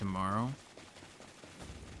streaming this tomorrow.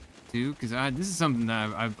 Too, because this is something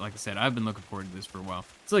that I've like I said, I've been looking forward to this for a while.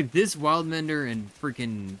 It's like this Wildmender and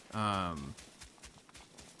freaking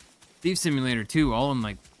Thief Simulator 2 all in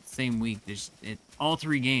like the same week. All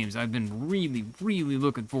 3 games I've been really, really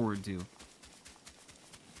looking forward to.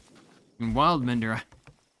 And Wildmender, I've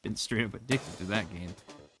been straight up addicted to that game.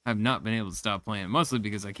 I've not been able to stop playing, mostly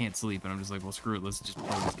because I can't sleep, and I'm just like, well, screw it, let's just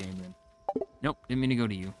play this game then. Nope, didn't mean to go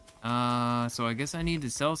to you. So I guess I need to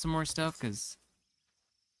sell some more stuff, because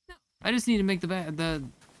I just need to make the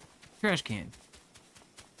trash can.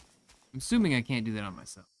 I'm assuming I can't do that on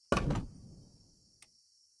myself.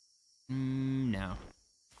 No.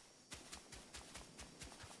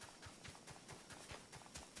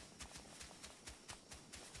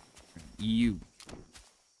 You.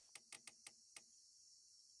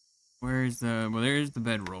 Where's the... Well, there's the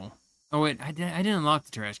bedroll. Oh, wait, I didn't unlock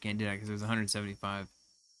the trash can, did I? Because it was 175.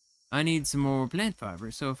 I need some more plant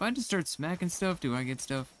fiber. So if I just start smacking stuff, do I get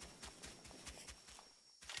stuff?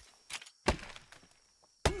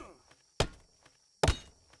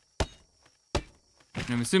 And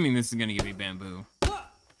I'm assuming this is going to give me bamboo.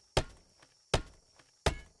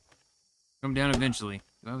 Come down eventually.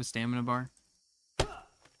 Do I have a stamina bar?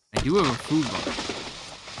 I do have a food bar.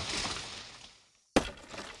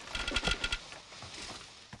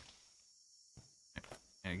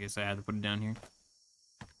 I guess I have to put it down here.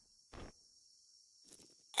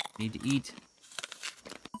 Need to eat.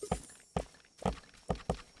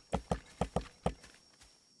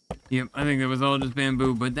 Yep, I think that was all just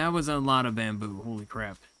bamboo, but that was a lot of bamboo. Holy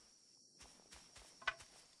crap.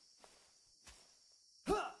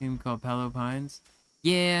 Game called Palo Pines?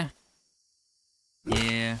 Yeah.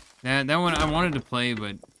 Yeah. That one I wanted to play,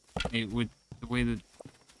 but with the way that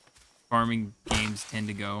farming games tend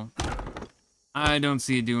to go, I don't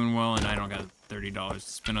see it doing well, and I don't got $30 to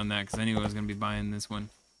spend on that because I knew I was going to be buying this one.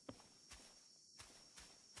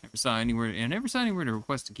 I never saw anywhere to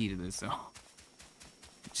request a key to this, so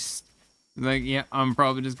just like, yeah, I'm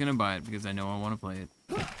probably just gonna buy it because I know I want to play it.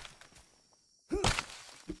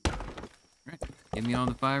 Right, give me all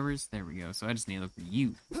the fibers. There we go. So I just need to look for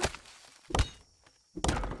you.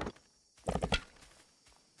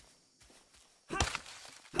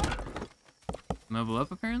 Level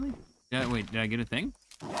up apparently. Wait, did I get a thing?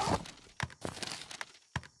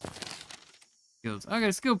 Skills. Oh, I got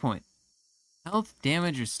a skill point. Health,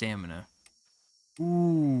 damage, or stamina?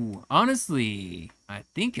 Ooh, honestly, I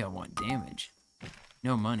think I want damage.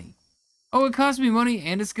 No money. Oh, it cost me money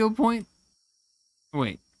and a skill point?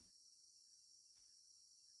 Wait.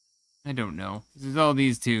 I don't know. This is all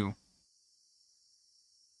these two.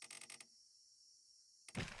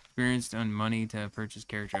 Experienced on money to purchase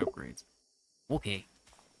character upgrades. Okay.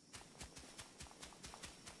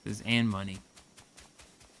 This is and money.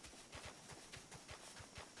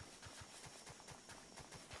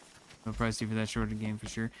 No price for that shorter game for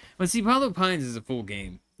sure. But see, Palo Pines is a full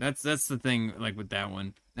game. That's the thing, like with that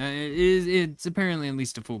one. It's apparently at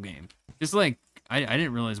least a full game. Just like I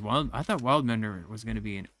didn't realize I thought Wildmender was going to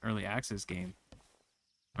be an early access game.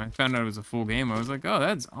 When I found out it was a full game, I was like, oh,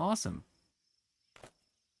 that's awesome.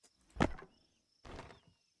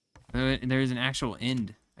 There's an actual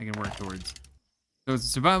end I can work towards. So it's a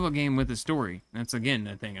survival game with a story. That's again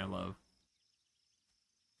a thing I love.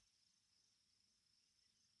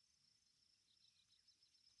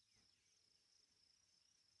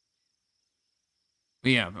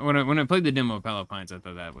 But yeah, when I played the demo of Palo Pines, I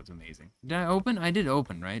thought that was amazing. Did I open? I did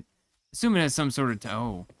open, right? Assume it has some sort of...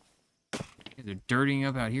 Oh. They're dirtying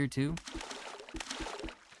up out here, too?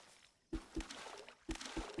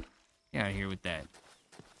 Get out of here with that.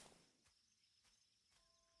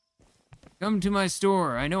 Come to my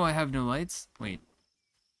store. I know I have no lights. Wait.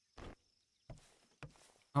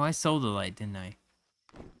 Oh, I sold a light, didn't I?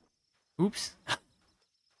 Oops.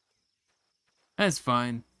 That's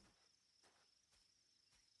fine.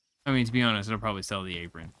 I mean, to be honest, I'll probably sell the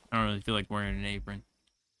apron. I don't really feel like wearing an apron.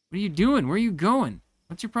 What are you doing? Where are you going?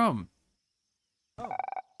 What's your problem? Oh,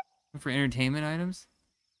 For entertainment items?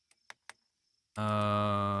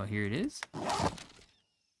 Here it is.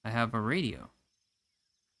 I have a radio.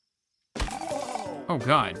 Oh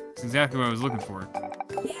god, that's exactly what I was looking for.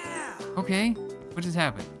 yeah. Okay, what just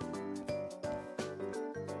happened?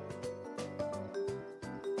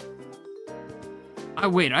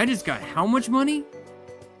 Wait, I just got how much money?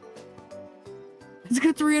 I just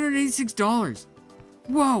got $386.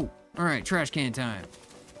 Whoa! Alright, trash can time.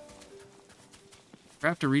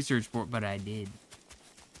 Craft a research board, but I did.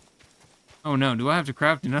 Oh no, do I have to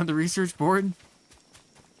craft another research board?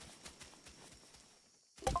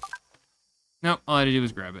 Nope, all I had to do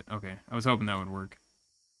was grab it. Okay, I was hoping that would work.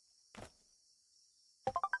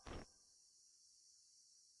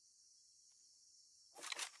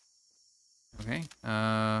 Okay,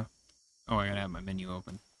 oh, I gotta have my menu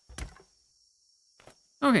open.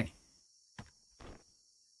 Okay.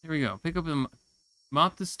 There we go. Pick up the...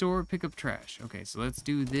 Mop the store, pick up trash. Okay, so let's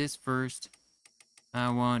do this first.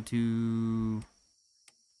 I want to...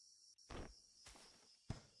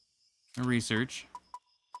 research.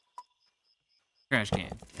 Trash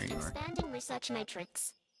can. There you are. Expanding research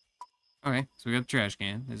matrix. Okay, so we got the trash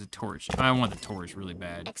can. There's a torch. I want the torch really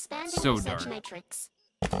bad. Expanding So research dark. matrix.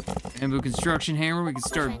 Bamboo construction hammer. We can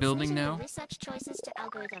start building Transmitting now. the research choices to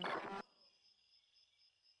algorithm.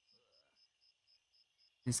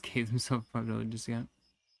 Just gave himself a $5 discount.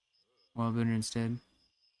 Wild builder instead.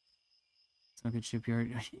 It's not good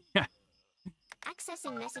shipyard. Yeah.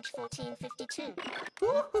 Accessing message 1452.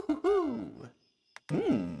 Ooh.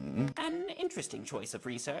 An interesting choice of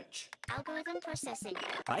research. Algorithm processing.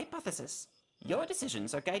 Hypothesis. Your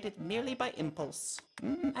decisions are guided merely by impulse.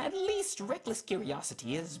 At least reckless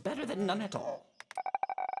curiosity is better than none at all.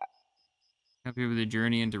 Happy with the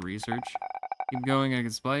journey into research. Keep going. I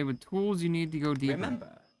can supply you with tools you need to go deeper.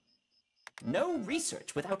 Remember, no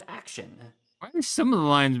research without action. Why are some of the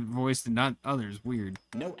lines voiced and not others? Weird.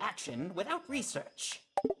 No action without research.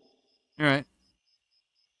 Alright.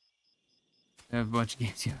 I have a bunch of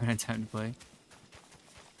games you haven't had time to play.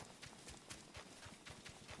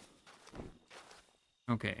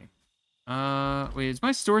 Okay. Wait, is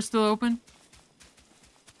my store still open?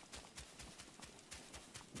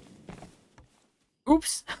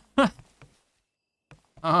 Oops!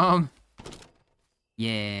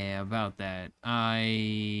 Yeah, about that.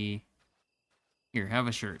 Here, have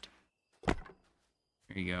a shirt. There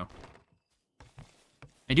you go.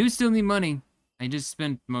 I do still need money. I just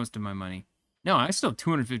spent most of my money. No, I still have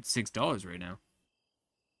 $256 right now.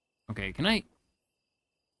 Okay, can I...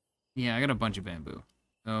 Yeah, I got a bunch of bamboo.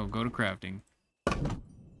 Oh, go to crafting. I'm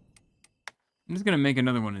just gonna make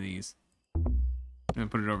another one of these. I'm gonna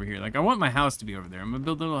put it over here. Like, I want my house to be over there. I'm gonna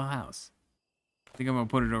build a little house. I think I'm gonna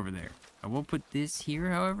put it over there. I will put this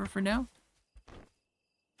here, however, for now.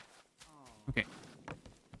 Okay.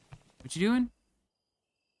 What you doing?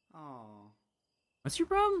 What's your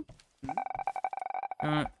problem?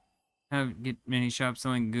 Get many shops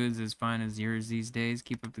selling goods as fine as yours these days.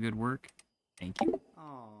 Keep up the good work. Thank you.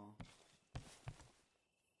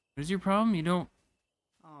 What is your problem? You don't...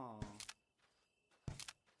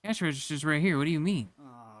 Cash register's right here. What do you mean?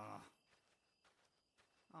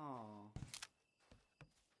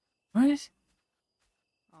 What?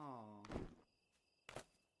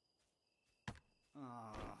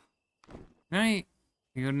 Night.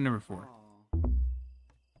 You go to number 4.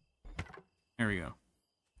 There we go.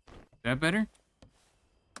 Is that better?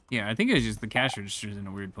 Yeah, I think it's just the cash register's in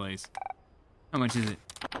a weird place. How much is it?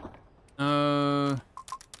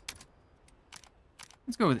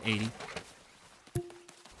 Let's go with 80.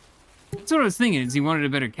 That's what I was thinking, is he wanted a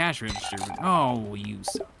better cash register, but oh, you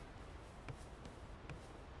suck.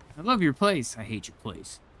 I love your place. I hate your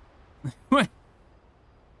place. What?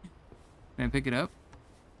 Can I pick it up?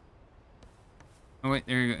 Oh wait,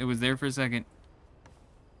 there you go. It was there for a second.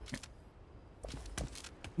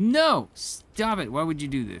 No! Stop it! Why would you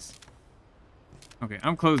do this? Okay,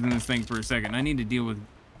 I'm closing this thing for a second. I need to deal with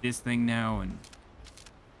this thing now and...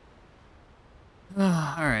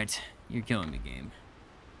 Alright. You're killing me, game.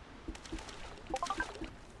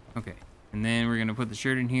 Okay. And then we're gonna put the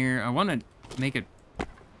shirt in here. I want to make a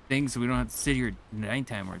thing so we don't have to sit here at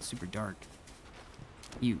nighttime where it's super dark.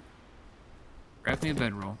 You. Grab me a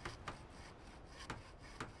bedroll.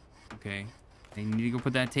 Okay. I need to go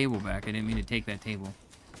put that table back. I didn't mean to take that table.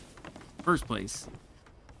 First place.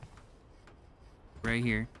 Right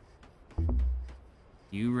here.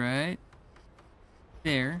 You right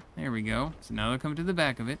there. There we go. So now they'll come to the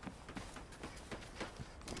back of it.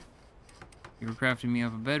 You were crafting me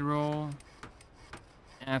up a bedroll.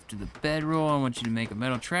 After the bedroll, I want you to make a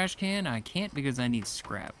metal trash can. I can't because I need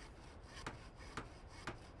scrap.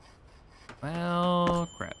 Well,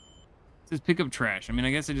 crap. It says pick up trash. I mean,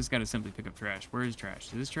 I guess I just gotta simply pick up trash. Where is trash?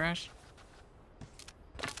 Is this trash?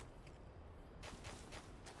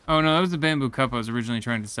 Oh no, that was the bamboo cup I was originally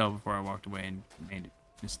trying to sell before I walked away and made a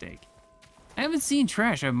mistake. I haven't seen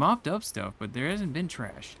trash. I've mopped up stuff, but there hasn't been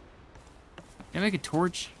trash. Can I make a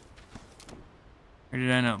torch? Or did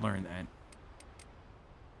I not learn that?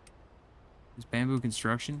 This bamboo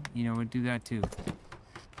construction? You know, we'd do that too.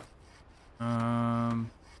 Alright.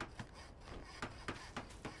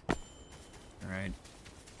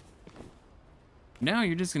 Now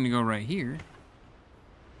you're just gonna go right here.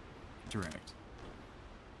 Direct.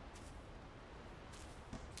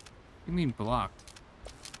 What do you mean blocked?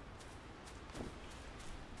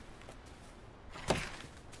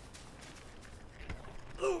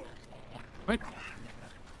 What?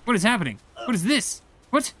 What is happening? What is this?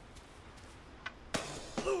 What?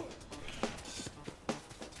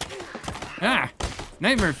 Ah!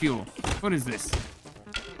 Nightmare fuel. What is this?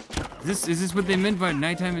 Is this what they meant by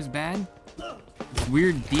nighttime is bad? These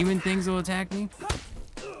weird demon things will attack me?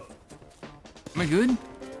 Am I good?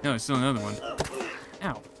 No, it's still another one.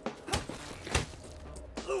 Ow.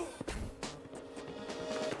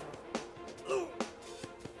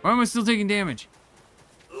 Why am I still taking damage?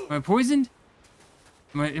 Am I poisoned?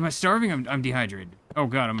 Am I starving? I'm dehydrated. Oh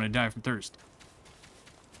god, I'm gonna die from thirst.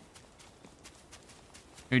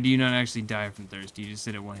 Or do you not actually die from thirst? Do you just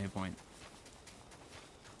sit at 1 hit point?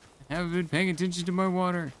 I haven't been paying attention to my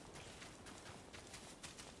water.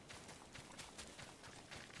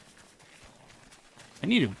 I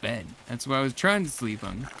need a bed. That's what I was trying to sleep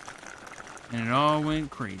on. And it all went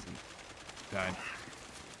crazy. God.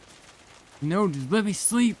 No, just let me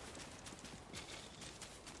sleep.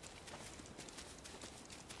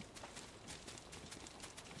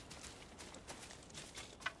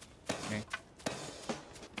 Okay.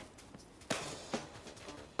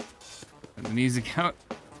 Put the music out.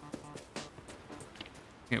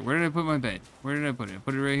 Okay, where did I put my bed? Where did I put it? I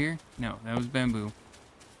put it right here? No, that was bamboo.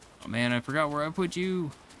 Oh man, I forgot where I put you.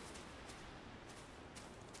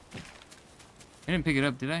 I didn't pick it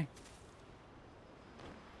up, did I?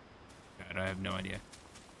 God, I have no idea.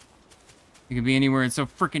 It could be anywhere. It's so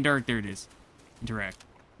freaking dark. There it is. Interact.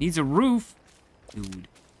 Needs a roof. Dude.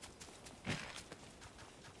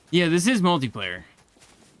 Yeah, this is multiplayer.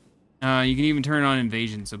 You can even turn on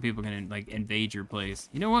invasion so people can like invade your place.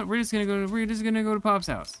 You know what? We're just gonna go to Pop's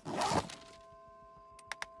house.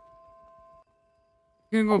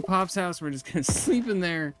 We're gonna go to Pop's house. We're just gonna sleep in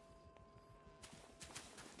there.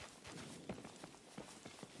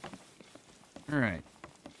 All right.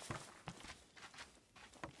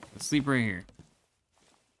 Let's sleep right here.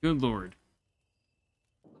 Good lord.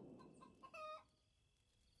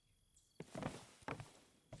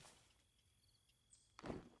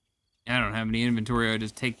 I don't have any inventory. I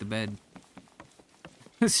just take the bed.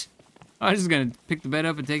 I was just gonna pick the bed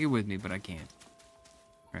up and take it with me, but I can't.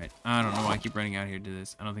 All right. I don't know why I keep running out here to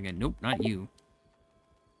this. I don't think I. Nope, not you.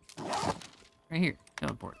 Right here.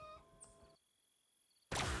 Teleport.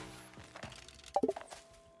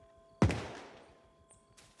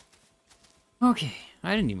 Okay.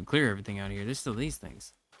 I didn't even clear everything out here. There's still these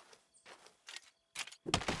things.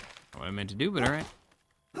 Not what I meant to do, but all right.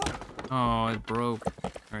 Oh, it broke.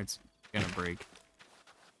 All right, it's gonna break.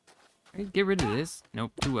 All right, get rid of this.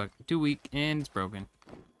 Nope, too weak, and it's broken.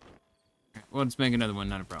 Right, well, let's make another one.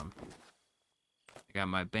 Not a problem. I got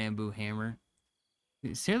my bamboo hammer.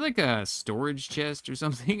 Is there like a storage chest or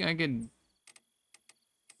something I could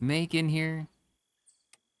make in here?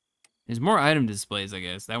 There's more item displays, I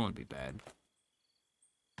guess. That wouldn't be bad.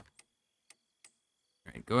 All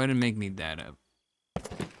right, go ahead and make me that up.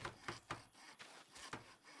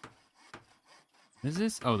 What is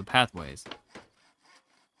this? Oh, the pathways.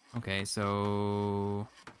 Okay, so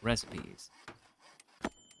recipes.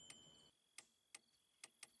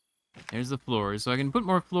 There's the floors. So I can put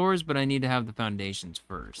more floors, but I need to have the foundations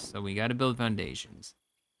first. So we got to build foundations.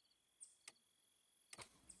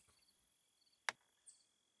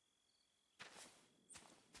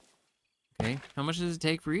 Okay, how much does it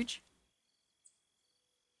take for each?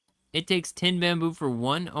 It takes 10 bamboo for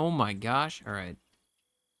one? Oh my gosh. All right.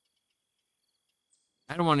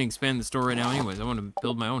 I don't want to expand the store right now anyways. I want to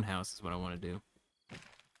build my own house is what I want to do.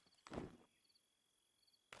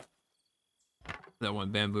 That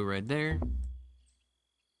one bamboo right there.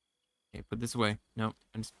 Okay, put this away. No,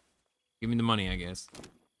 just give me the money, I guess.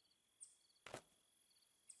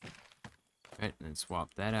 Right, and then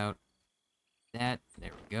swap that out. That,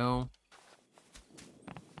 there we go.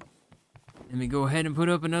 Let me go ahead and put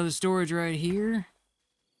up another storage right here.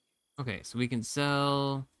 Okay, so we can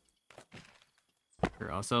sell...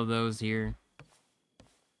 Sure, I'll sell those here.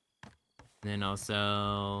 Then I'll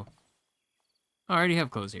sell... Oh, I already have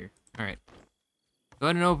clothes here. Alright. Go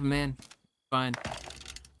ahead and open, man. Fine.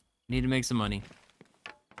 Need to make some money.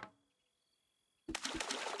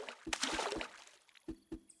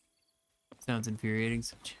 Sounds infuriating.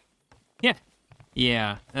 Yeah.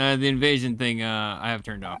 Yeah. The invasion thing, I have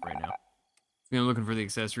turned off right now. I'm looking for the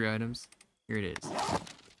accessory items. Here it is.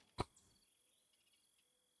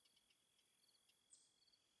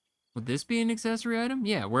 Would this be an accessory item?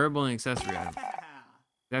 Yeah, wearable and accessory item.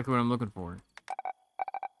 Exactly what I'm looking for.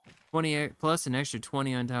 20 plus an extra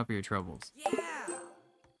 20 on top of your troubles. Yeah.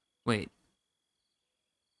 Wait.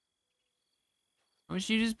 How much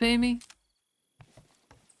did you just pay me?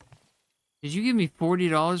 Did you give me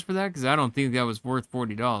 $40 for that? Because I don't think that was worth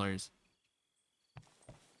 $40.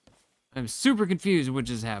 I'm super confused what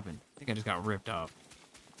just happened. I think I just got ripped off.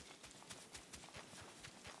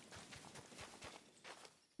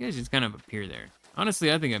 You guys just kind of appear there.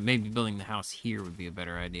 Honestly, I think that maybe building the house here would be a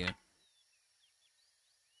better idea.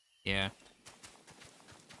 Yeah.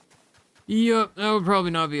 Yup, that would probably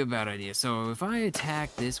not be a bad idea. So if I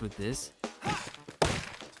attack this with this...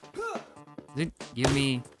 Does it give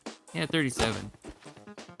me... Yeah, 37.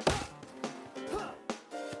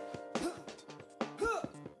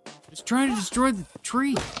 Just trying to destroy the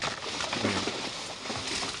tree.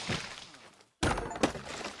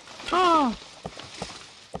 Oh!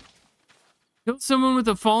 Killed someone with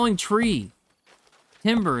a falling tree.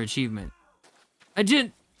 Timber achievement. I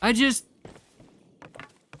didn't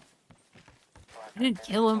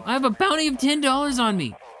kill him. I have a bounty of $10 on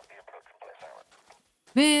me.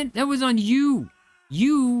 Man, that was on you.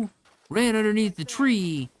 You ran underneath the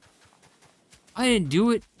tree. I didn't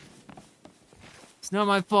do it. It's not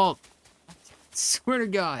my fault. I swear to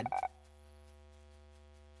God.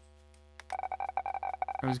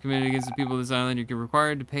 Crimes committed against the people of this island, you're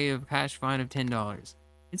required to pay a cash fine of $10.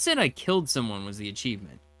 It said I killed someone was the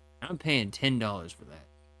achievement. I'm paying $10 for that.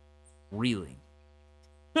 Really?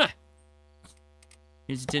 Huh.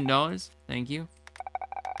 Here's your $10. Thank you.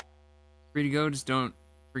 Free to go, just don't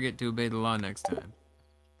forget to obey the law next time.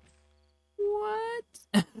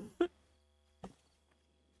 What?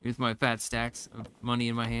 Here's my fat stacks of money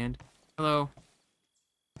in my hand. Hello.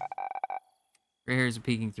 Gray hairs are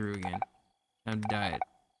peeking through again. Time to diet.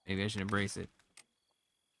 Maybe I should embrace it.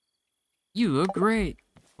 You look great.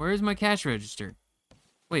 Where's my cash register?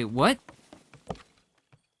 Wait, what?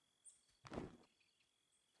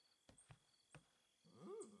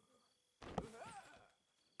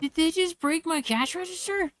 Did they just break my cash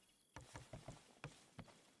register?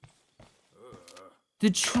 The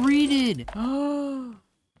tree did. Oh,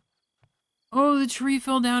 the tree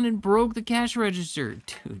fell down and broke the cash register.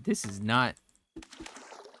 Dude, this is not...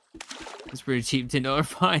 It's pretty cheap, $10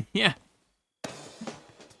 fine, yeah.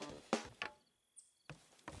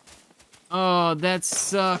 Oh, that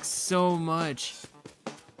sucks so much.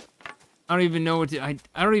 I don't even know what to... I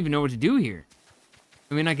don't even know what to do here.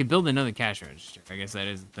 I mean, I could build another cash register. I guess that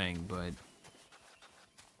is the thing, but...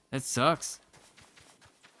 That sucks.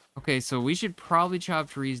 Okay, so we should probably chop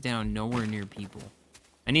trees down nowhere near people.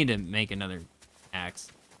 I need to make another axe.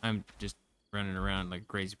 I'm just running around like a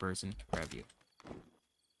crazy person. Grab you.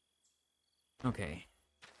 Okay.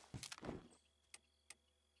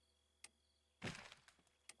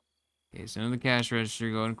 Okay, so in the cash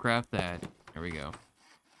register, go ahead and craft that. There we go.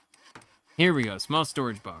 Here we go, small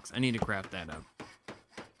storage box. I need to craft that up.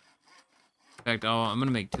 In fact, I'm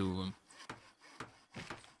gonna make 2 of them.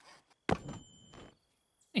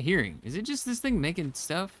 Hey, hearing. Is it just this thing making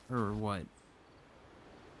stuff, or what?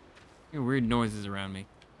 I hear weird noises around me.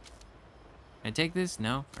 Can I take this?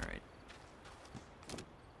 No? Alright.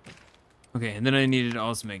 Okay, and then I needed to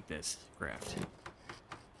also make this craft.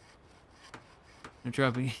 No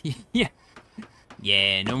chopping. Yeah.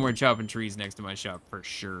 Yeah, no more chopping trees next to my shop for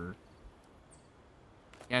sure.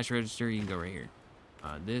 Cash register, you can go right here.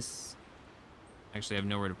 This. Actually, I have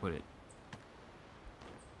nowhere to put it.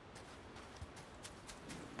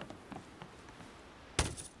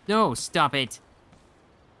 No, stop it.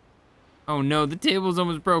 Oh no, the table's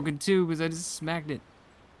almost broken too because I just smacked it.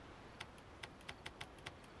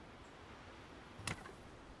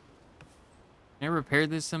 Can I repair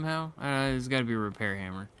this somehow? There's got to be a repair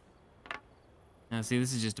hammer. Now, see,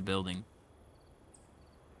 this is just a building.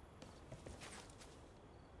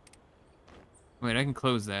 Wait, I can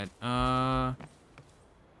close that.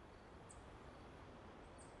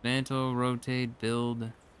 Mantle, rotate, build.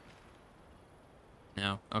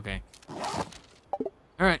 No, okay.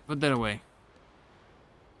 Alright, put that away.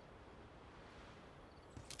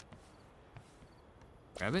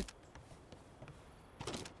 Grab it?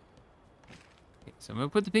 So I'm gonna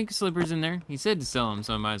put the pink slippers in there. He said to sell them,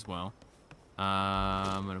 so I might as well.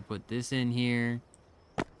 I'm gonna put this in here.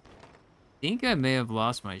 I think I may have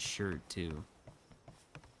lost my shirt too.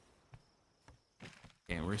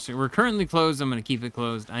 Okay, we're currently closed. I'm gonna keep it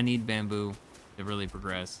closed. I need bamboo to really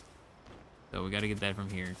progress, so we got to get that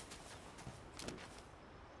from here.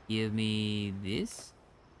 Give me this.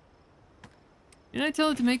 Didn't I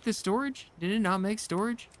tell it to make the storage? Did it not make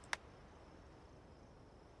storage?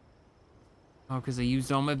 Oh, because I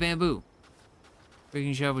used all my bamboo.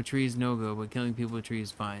 Breaking shop with trees no-go, but killing people with trees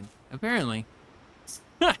fine. Apparently.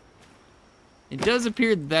 It does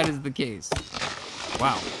appear that that is the case.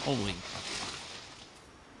 Wow, holy.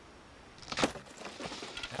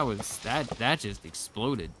 That just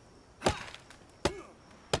exploded.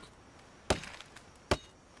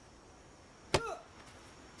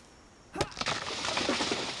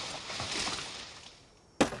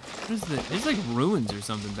 What is this? There's like ruins or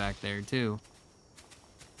something back there too.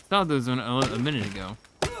 Thought there was a minute ago.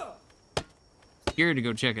 Scared to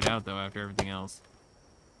go check it out though after everything else.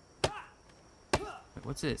 Wait,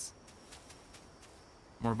 what's this?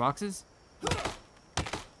 More boxes?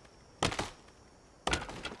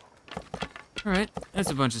 Alright,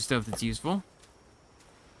 that's a bunch of stuff that's useful.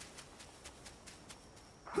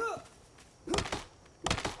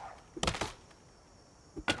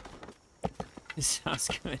 This sounds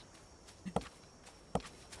good.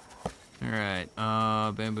 Alright,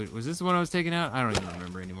 bamboo. Was this the one I was taking out? I don't even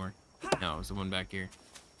remember anymore. No, it was the one back here.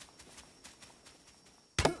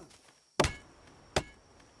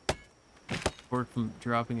 Work from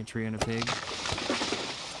dropping a tree on a pig.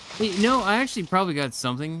 Hey, no, I actually probably got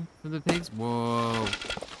something for the pigs. Whoa.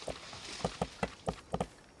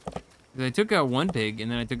 'Cause I took out one pig,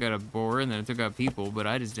 and then I took out a boar, and then I took out people, but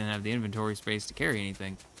I just didn't have the inventory space to carry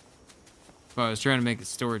anything. So I was trying to make a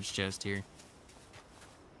storage chest here.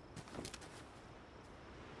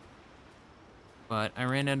 But I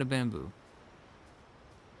ran out of bamboo.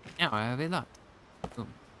 Now I have a lot.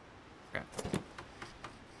 Boom. Craft.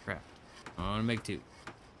 Craft. I want to make 2.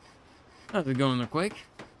 How's it going there, Quake?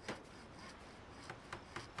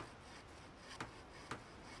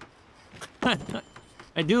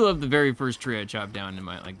 I do love the very first tree I chopped down in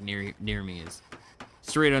my near me is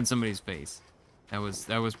straight on somebody's face. That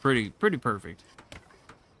was pretty perfect.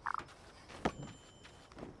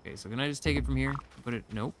 Okay, so can I just take it from here? Put it?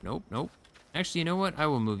 Nope. Actually, you know what? I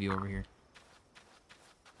will move you over here.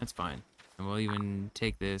 That's fine. And we'll even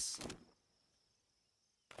take this.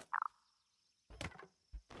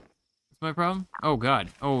 What's my problem? Oh God.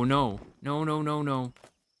 Oh no. No.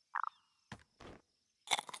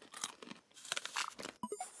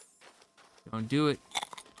 Don't do it.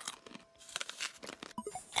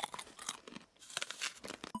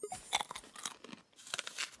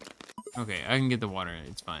 Okay, I can get the water in it.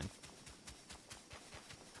 It's fine.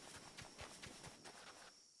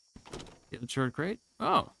 Get the short crate.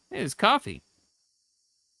 Oh, hey, it's coffee.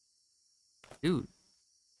 Dude.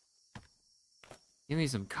 Give me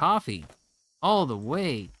some coffee. All the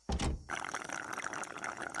way.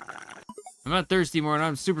 I'm not thirsty more and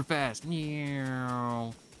I'm super fast.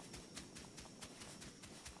 Yeah,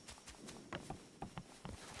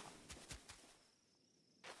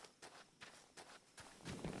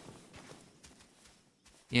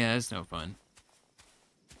 that's no fun.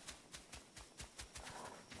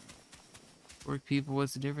 Work people,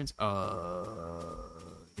 what's the difference?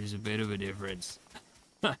 There's a bit of a difference.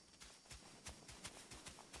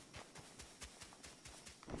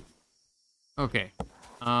 Okay.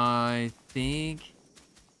 I think...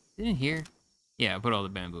 in here? Yeah, I put all the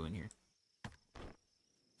bamboo in here.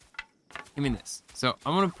 Give me this. So,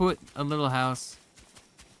 I'm gonna put a little house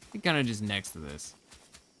kind of just next to this.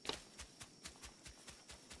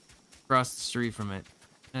 Across the street from it.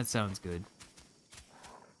 That sounds good.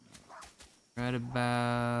 Right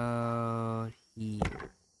about here.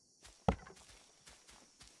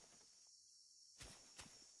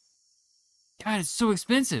 God, it's so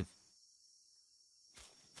expensive.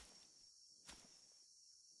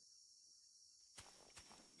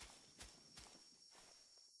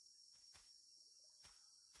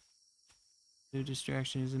 No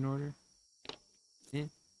distraction is in order.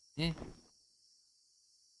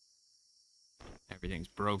 Everything's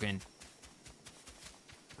broken.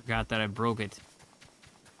 Forgot that I broke it.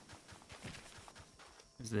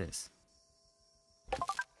 What's this?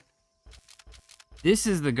 This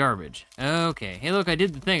is the garbage. Okay. Hey, look, I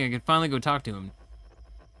did the thing. I could finally go talk to him.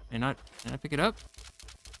 Can I pick it up?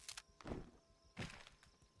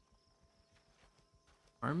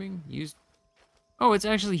 Farming? Used... Oh, it's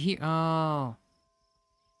actually here. Oh.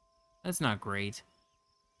 That's not great.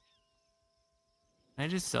 Can I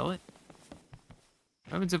just sell it?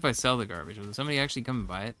 What happens if I sell the garbage? Will somebody actually come and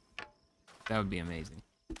buy it? That would be amazing.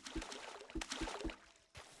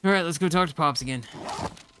 All right, let's go talk to Pops again.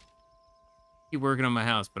 Keep working on my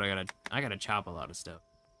house, but I gotta chop a lot of stuff.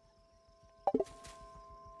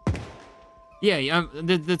 Yeah,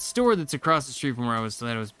 the store that's across the street from where I was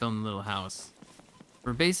building a little house.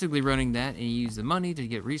 We're basically running that, and you use the money to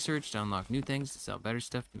get research, to unlock new things, to sell better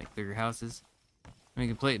stuff, to make bigger houses.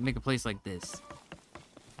 Make a place like this.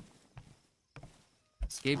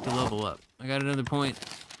 Escape to level up. I got another point.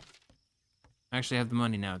 I actually have the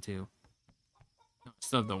money now too. No,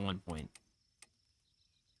 still have the 1 point.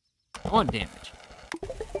 1 damage.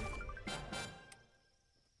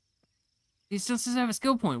 He still says I have a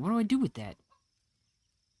skill point. What do I do with that?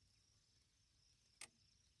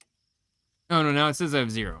 Oh no, now it says I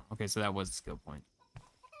have 0. Okay, so that was a skill point.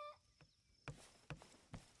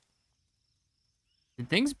 Did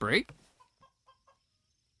things break?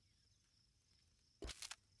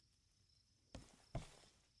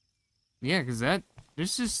 Yeah, because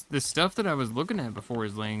there's just the stuff that I was looking at before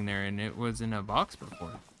is laying there, and it was in a box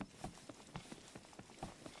before.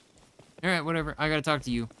 Alright, whatever. I gotta talk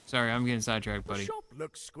to you. Sorry, I'm getting sidetracked, buddy. The shop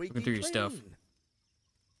looks squeaky Looking through your stuff. clean.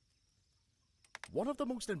 One of the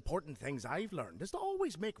most important things I've learned is to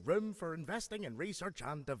always make room for investing in research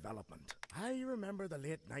and development. I remember the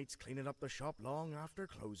late nights cleaning up the shop long after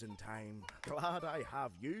closing time. Glad I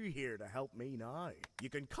have you here to help me now. You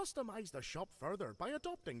can customize the shop further by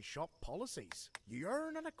adopting shop policies. You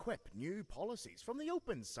earn and equip new policies from the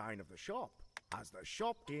open sign of the shop. As the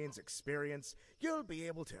shop gains experience, you'll be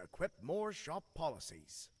able to equip more shop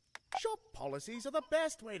policies. Shop policies are the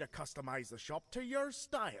best way to customize the shop to your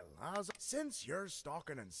style, as since you're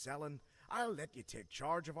stocking and selling, I'll let you take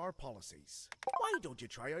charge of our policies. Why don't you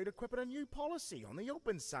try out equipping a new policy on the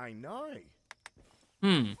open sign now?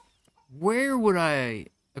 Where would I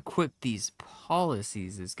equip these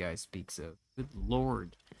policies this guy speaks of? Good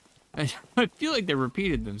lord. I feel like they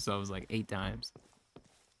repeated themselves like 8 times.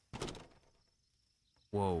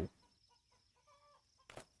 Whoa.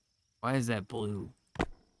 Why is that blue?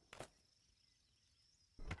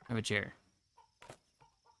 Have a chair.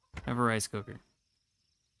 Have a rice cooker.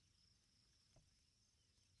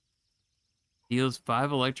 Deals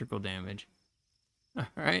 5 electrical damage.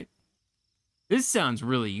 Alright. This sounds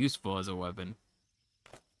really useful as a weapon.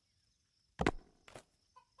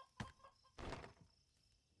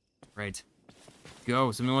 Right.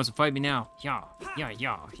 Go. Somebody wants to fight me now. Yeah. Yeah,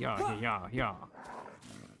 yeah, yeah, yeah, yeah.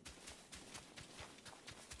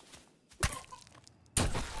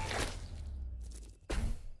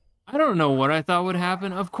 I don't know what I thought would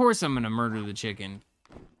happen. Of course I'm gonna murder the chicken.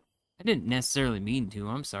 I didn't necessarily mean to.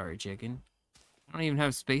 I'm sorry, chicken. I don't even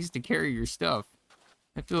have space to carry your stuff.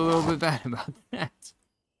 I feel a little bit bad about that.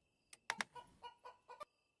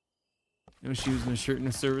 No shoes, no shirt, no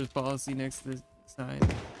service policy next to the sign.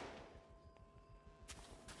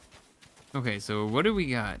 Okay, so what do we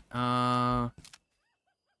got? No.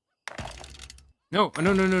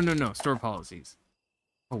 Store policies.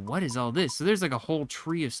 Oh, what is all this? So there's like a whole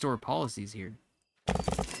tree of store policies here.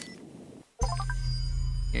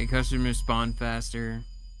 Okay, customers spawn faster.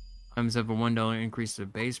 Items have a $1 increase to the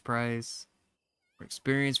base price. More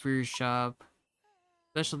experience for your shop.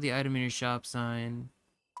 Specialty item in your shop sign.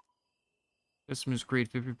 Customers create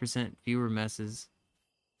 50% fewer messes.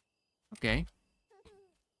 Okay.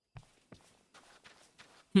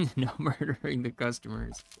 No murdering the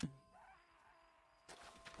customers.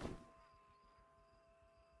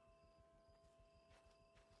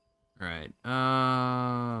 Alright.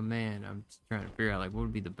 Man, I'm just trying to figure out like what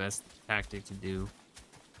would be the best tactic to do.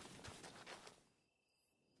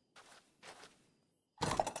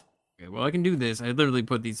 Okay, well I can do this. I literally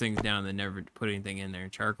put these things down and then never put anything in there.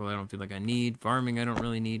 Charcoal I don't feel like I need. Farming I don't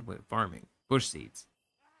really need. Wait, farming. Bush seeds.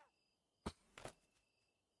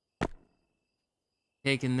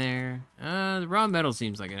 Cake in there. The raw metal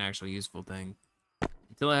seems like an actual useful thing.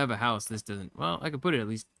 Until I have a house, this doesn't... Well, I could put it at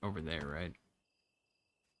least over there, right?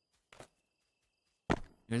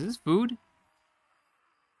 Is this food?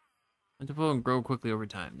 Plentiful and grow quickly over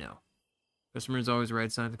time. No. Customer is always the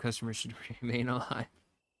right side. The customer should remain alive.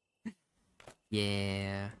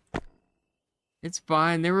 Yeah. It's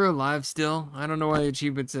fine. They were alive still. I don't know why the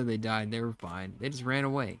achievement said they died. They were fine. They just ran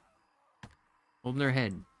away. Holding their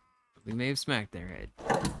head. We may have smacked their head.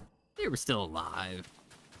 They were still alive.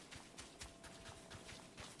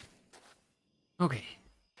 Okay.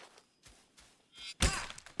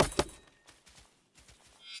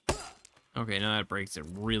 Okay, now that breaks it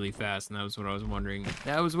really fast, and that was what I was wondering.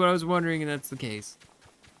 That was what I was wondering, and that's the case.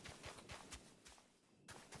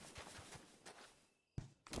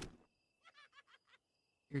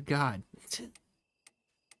 Dear God.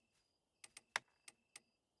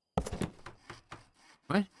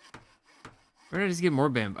 What? Where did I just get more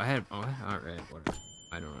bamboo? I had... Oh, alright, whatever.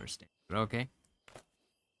 I don't understand. But okay.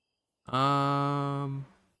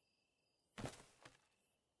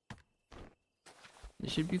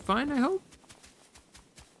 This should be fine, I hope.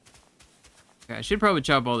 Okay, I should probably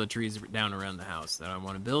chop all the trees down around the house that I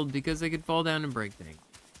want to build because they could fall down and break things.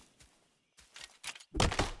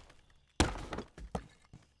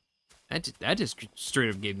 That just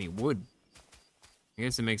straight up gave me wood. I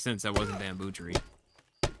guess it makes sense that wasn't bamboo tree.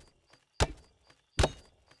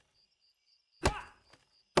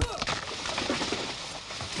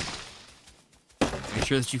 Make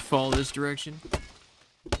sure that you follow this direction.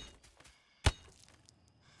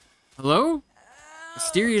 Hello?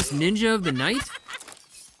 Mysterious ninja of the night?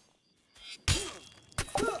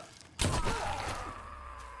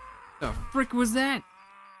 The frick was that?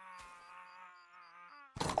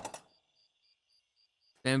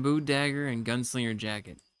 Bamboo dagger and gunslinger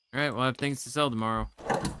jacket. Alright, we'll have things to sell tomorrow.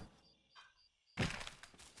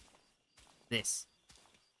 This.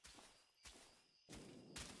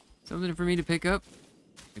 Something for me to pick up?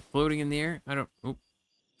 Like floating in the air? I don't... Oh.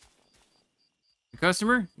 The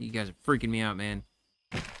customer? You guys are freaking me out, man.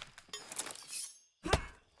 I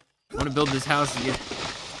want to build this house again.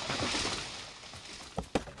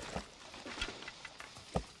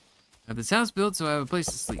 I have this house built so I have a place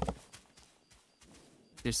to sleep.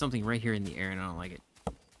 There's something right here in the air and I don't like it.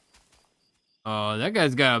 Oh, that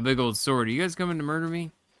guy's got a big old sword. Are you guys coming to murder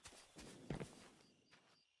me?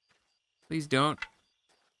 Please don't.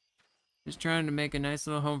 Just trying to make a nice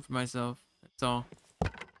little home for myself. That's all.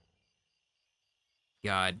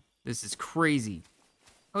 God, this is crazy.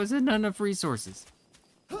 How is it not enough resources?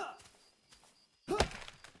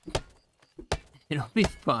 It'll be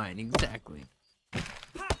fine, exactly.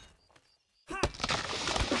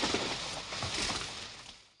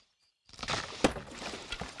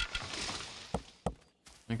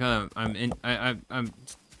 I'm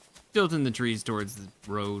tilting the trees towards the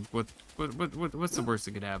road. What's the worst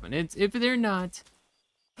that could happen? It's if they're not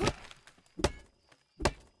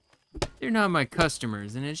my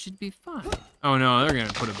customers, and it should be fine. Oh no, they're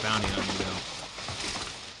gonna put a bounty on me though.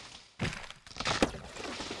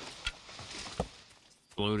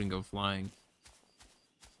 Explode and go flying.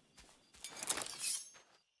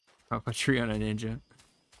 Pop a tree on a ninja.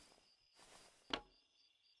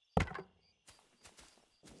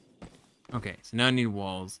 Okay, so now I need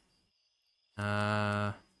walls.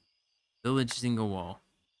 Village single wall.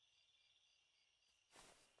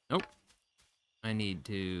 Nope. I need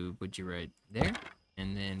to put you right there,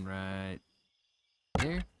 and then right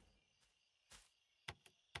there.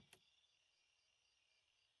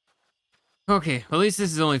 Okay, well, at least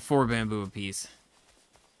this is only 4 bamboo apiece.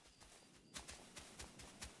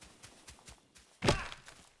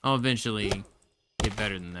 I'll eventually get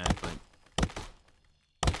better than that, but...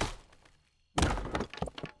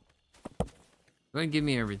 Go ahead and give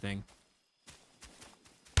me everything.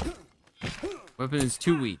 Weapon is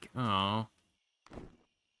too weak. Oh,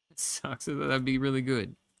 it sucks. I thought that'd be really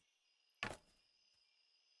good.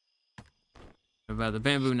 What about the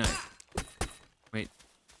bamboo knife? Wait.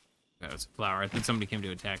 That was a flower. I thought somebody came to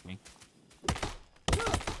attack me.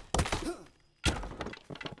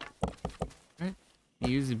 Alright.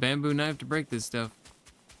 Use the bamboo knife to break this stuff.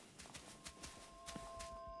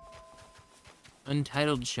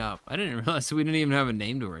 Untitled shop. I didn't realize we didn't even have a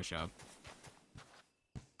name to our shop.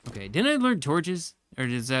 Okay, didn't I learn torches? Or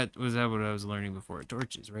was that what I was learning before?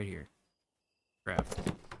 Torches, right here. Crap.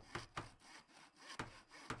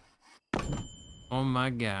 Oh my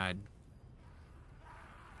god.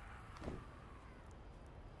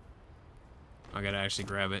 I gotta actually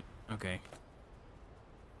grab it. Okay.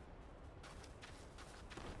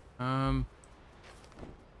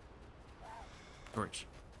 Torch.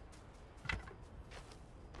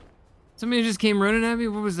 Somebody just came running at me?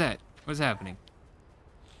 What was that? What's happening?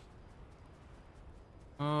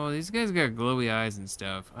 Oh, these guys got glowy eyes and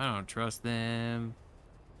stuff. I don't trust them.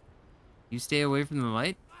 You stay away from the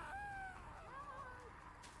light?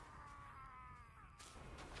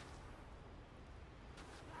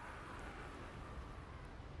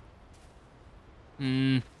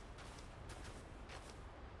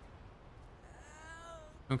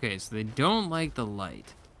 Okay, so they don't like the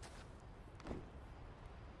light.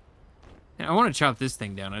 I want to chop this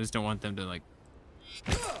thing down. I just don't want them to, like...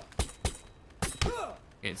 Okay,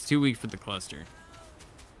 it's too weak for the cluster.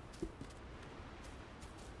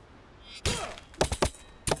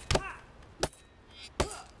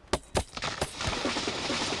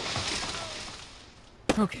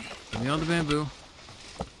 Okay, give me all the bamboo.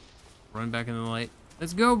 Run back into the light.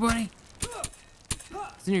 Let's go, buddy!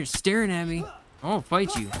 It's in here staring at me. I'll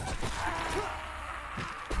fight you.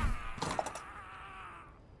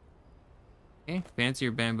 Okay,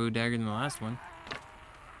 fancier bamboo dagger than the last one.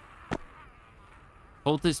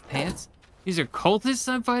 Cultist pants? These are cultists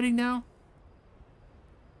I'm fighting now?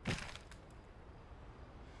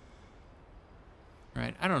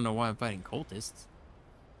 Right, I don't know why I'm fighting cultists.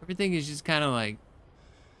 Everything is just kind of like...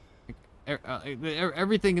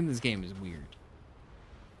 everything in this game is weird.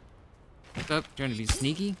 What's up? Trying to be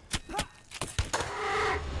sneaky?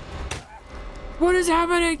 What is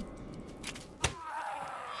happening?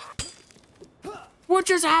 What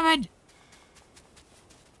just happened?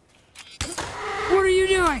 What are you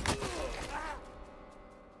doing?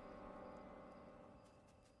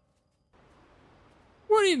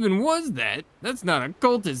 What even was that? That's not a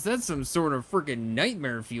cultist. That's some sort of freaking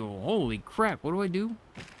nightmare fuel. Holy crap. What do I do?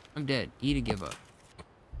 I'm dead. E to give up.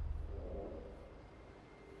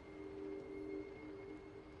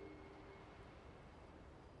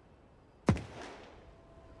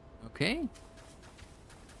 Okay.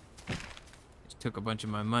 Just took a bunch of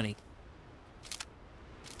my money.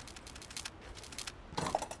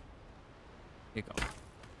 Take off.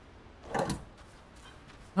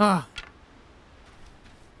 Ah.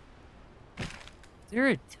 Is there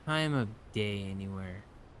a time of day anywhere?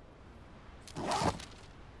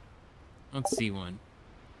 Let's see one.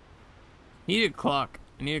 Need a clock.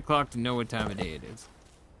 I need a clock to know what time of day it is.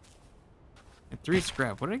 And 3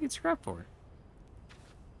 scrap. What did I get scrap for?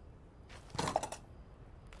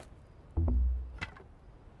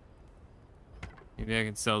 Maybe I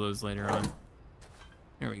can sell those later on.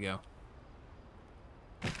 There we go.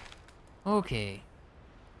 Okay.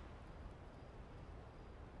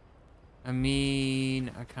 I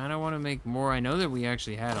mean, I kind of want to make more. I know that we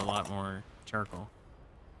actually had a lot more charcoal.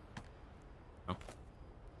 Oh.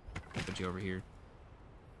 Put you over here.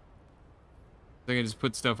 So I can just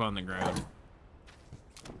put stuff on the ground.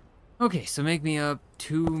 Okay, so make me up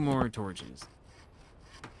 2 more torches.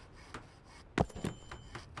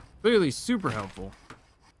 Clearly super helpful.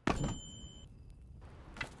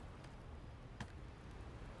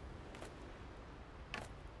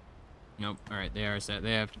 Nope. Alright, they are set.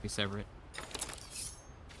 They have to be separate.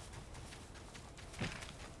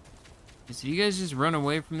 So you guys just run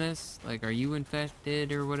away from this? Like, are you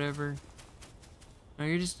infected or whatever? No,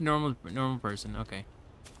 you're just a normal person. Okay.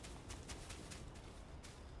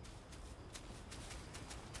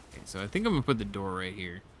 Okay, so I think I'm gonna put the door right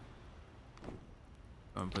here.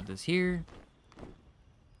 I'm gonna put this here.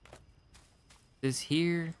 This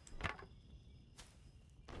here.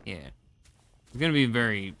 Yeah. It's gonna be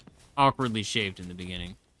very awkwardly shaped in the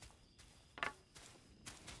beginning.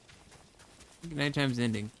 Nighttime's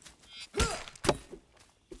ending.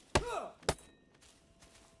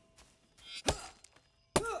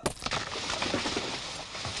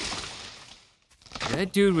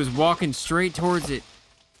 That dude was walking straight towards it.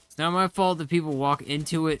 It's not my fault that people walk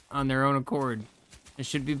into it on their own accord. I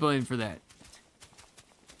should be blamed for that.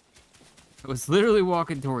 I was literally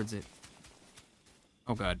walking towards it.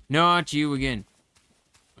 Oh god. Not you again.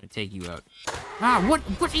 I'm gonna take you out. Ah, what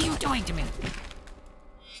are you doing to me?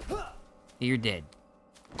 You're dead.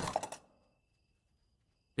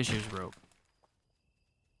 Fisher's rope.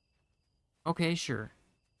 Okay, sure.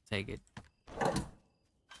 Take it.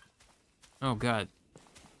 Oh god.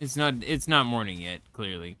 It's not morning yet,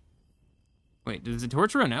 clearly. Wait, does the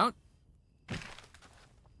torch run out?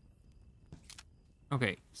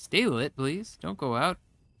 Okay, stay lit, please. Don't go out.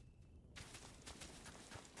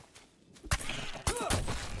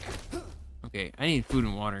 Okay, I need food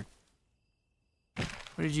and water.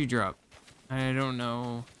 What did you drop? I don't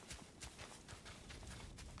know.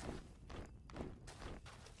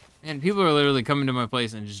 Man, people are literally coming to my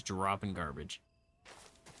place and just dropping garbage.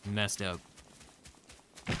 Messed up.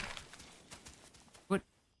 What?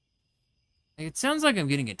 It sounds like I'm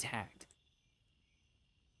getting attacked.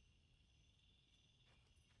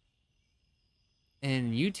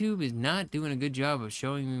 And YouTube is not doing a good job of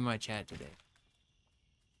showing me my chat today.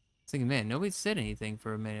 I was thinking, man, nobody said anything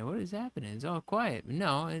for a minute. What is happening? It's all quiet. But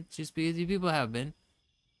no, it's just because you people have been.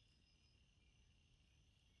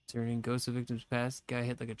 Turning ghosts of victims past. Guy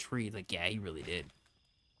hit like a tree. Like, yeah, he really did.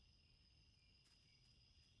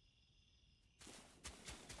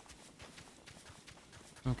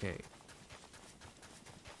 Okay.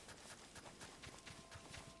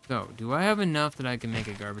 So, do I have enough that I can make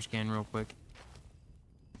a garbage can real quick?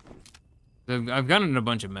 I've gotten a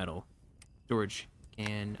bunch of metal. Storage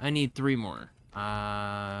can. I need 3 more. No,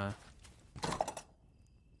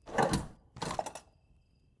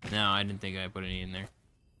 I didn't think I put any in there.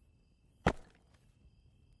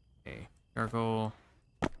 Okay. Charcoal.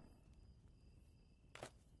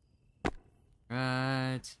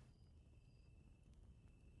 Right.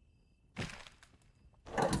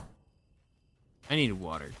 I needed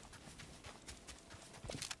water.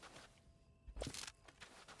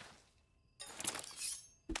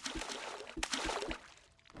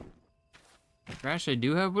 Trash I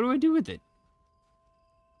do have? What do I do with it?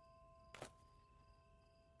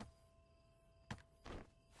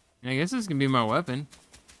 I guess this can be my weapon.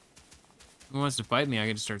 If he wants to fight me, I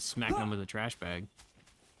can just start smacking him with a trash bag.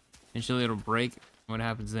 Eventually it'll break. What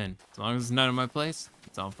happens then? As long as it's not in my place,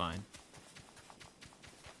 it's all fine.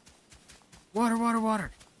 Water, water,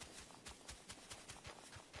 water!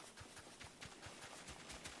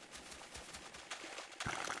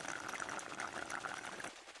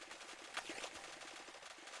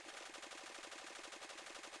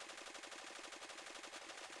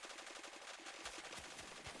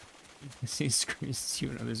 I see screams you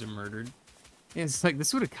and others are murdered. Yeah, it's like, this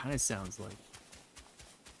is what it kind of sounds like.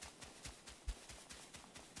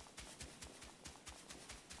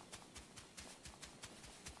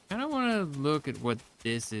 I kind of want to look at what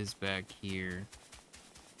this is back here.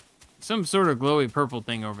 Some sort of glowy purple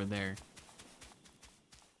thing over there.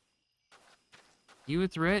 You a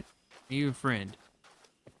threat? Are you a friend?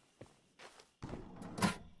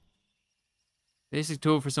 Basic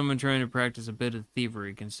tool for someone trying to practice a bit of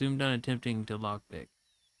thievery, consumed on attempting to lockpick.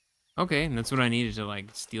 Okay, and that's what I needed to, like,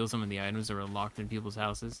 steal some of the items that were locked in people's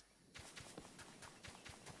houses.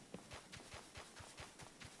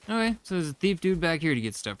 Okay, so there's a thief dude back here to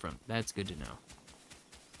get stuff from. That's good to know.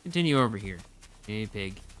 Continue over here. Hey,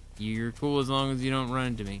 pig. You're cool as long as you don't run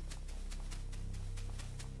into me.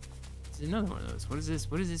 This is another one of those. What is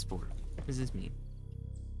this? What is this for? What does this mean?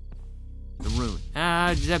 The rune.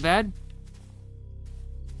 Is that bad?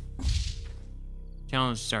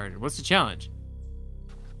 Challenge started. What's the challenge?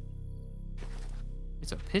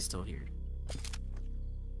 It's a pistol here.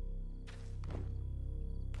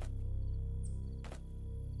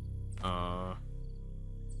 I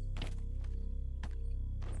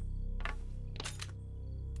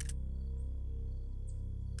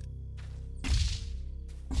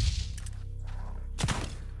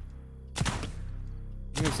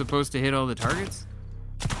think I'm supposed to hit all the targets?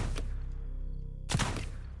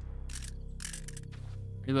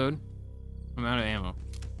 Reload. I'm out of ammo.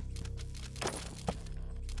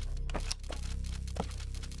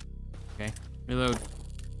 Okay, reload.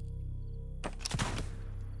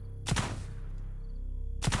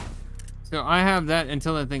 So I have that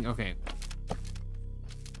until that thing. Okay.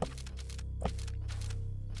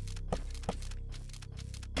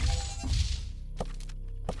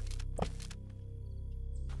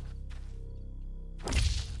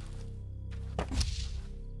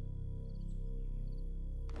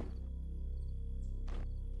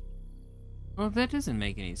 Well, that doesn't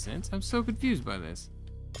make any sense. I'm so confused by this.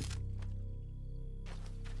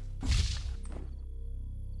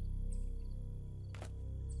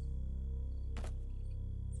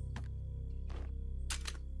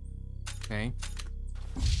 Okay.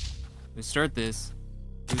 Let's start this.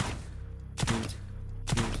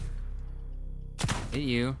 Hit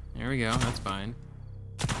you. There we go. That's fine.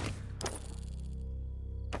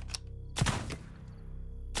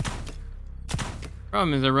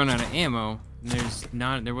 Problem is I run out of ammo.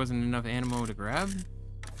 And there wasn't enough ammo to grab.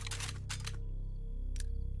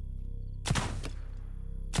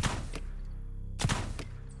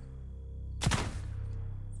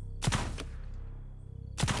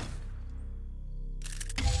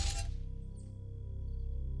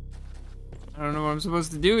 I don't know what I'm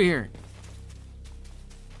supposed to do here.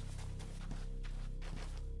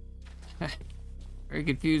 Very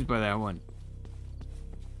confused by that one.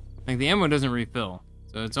 Like, the ammo doesn't refill,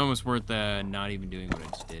 so it's almost worth not even doing what I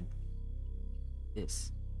just did.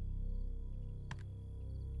 This.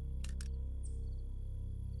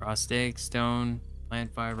 Raw steak, stone,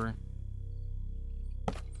 plant fiber.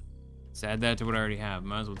 Let's add that to what I already have.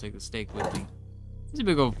 Might as well take the steak with me. There's a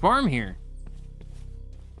big old farm here.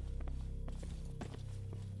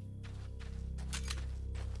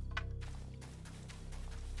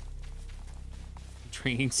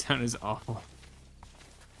 Drinking sound is awful.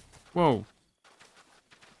 Whoa.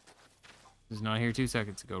 Was not here 2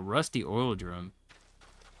 seconds ago. Rusty oil drum.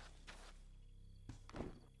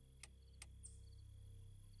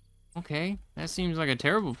 Okay, that seems like a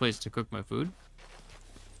terrible place to cook my food.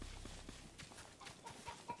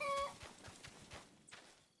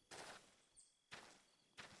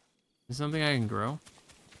 Is something I can grow?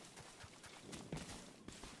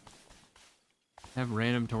 Have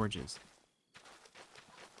random torches.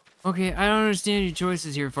 Okay, I don't understand your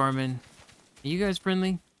choices here, Farman. Are you guys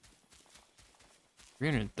friendly?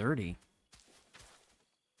 330.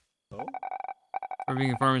 Oh? Or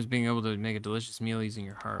being a farmer is being able to make a delicious meal using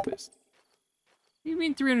your harvest. What do you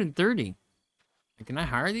mean 330? Can I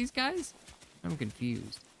hire these guys? I'm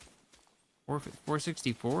confused.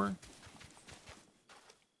 464?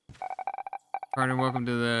 Partner, welcome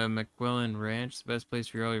to the McQuillan Ranch. The best place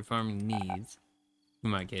for all your farming needs. Who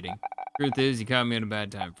am I kidding? Truth is, you caught me at a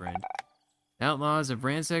bad time, friend. Outlaws have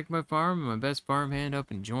ransacked my farm, and my best farmhand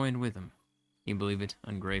up and joined with them. Can you believe it?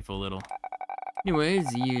 Ungrateful little. Anyways,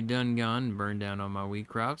 you done gone and burned down all my wheat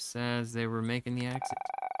crops as they were making the exit.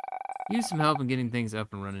 Use some help in getting things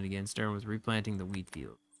up and running again, starting with replanting the wheat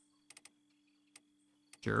field.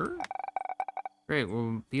 Sure. Great,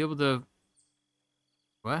 we'll be able to...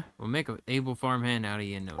 What? We'll make an able farmhand out of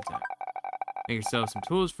you in no time. Make yourself some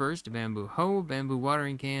tools first, a bamboo hoe, bamboo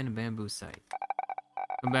watering can, and bamboo scythe.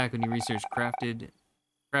 Come back when you research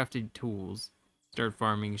crafted tools. Start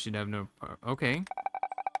farming, you should have no... Okay.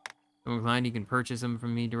 I'm inclined you can purchase them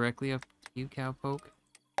from me directly, up to you, cowpoke.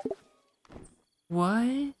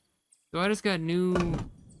 What? So I just got new...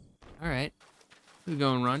 Alright. Who's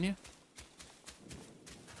going, Rania?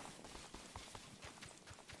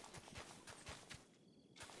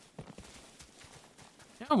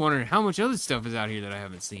 Now I'm wondering how much other stuff is out here that I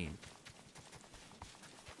haven't seen.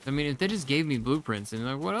 I mean, if they just gave me blueprints, and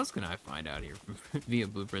like, what else can I find out here via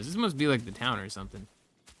blueprints? This must be like the town or something.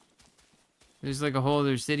 There's like a whole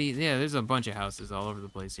other city. Yeah, there's a bunch of houses all over the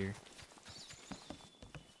place here.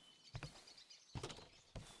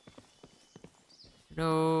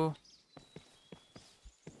 No.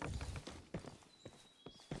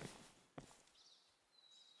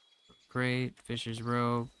 Crate, fisher's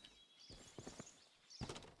rope.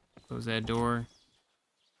 Close that door.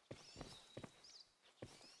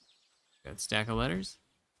 Got a stack of letters.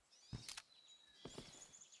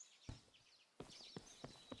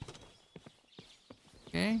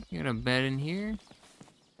 Okay, you got a bed in here.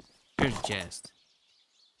 There's a chest.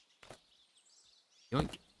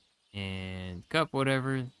 Yoink. And cup,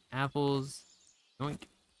 whatever. Apples. Yoink.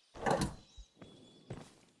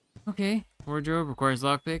 Okay, wardrobe requires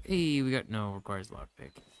lockpick. Hey, we got no requires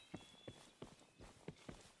lockpick.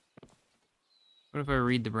 What if I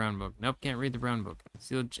read the brown book? Nope, can't read the brown book.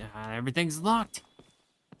 Sealed. Everything's locked.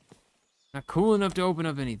 Not cool enough to open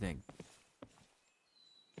up anything.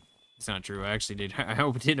 It's not true. I actually did.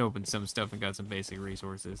 I did open some stuff and got some basic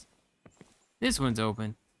resources. This one's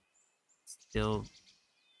open. Still.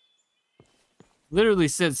 Literally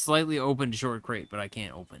said slightly open short crate, but I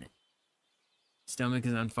can't open it. Stomach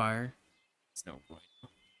is on fire. It's no point.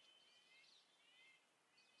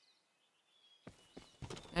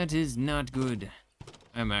 That is not good.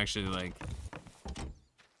 I'm actually like...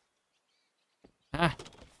 Ah!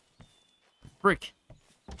 Frick!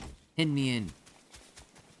 Hit me in.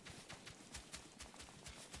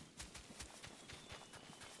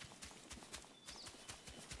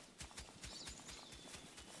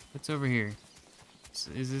 What's over here?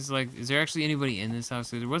 Is this like... Is there actually anybody in this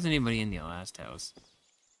house? There wasn't anybody in the last house.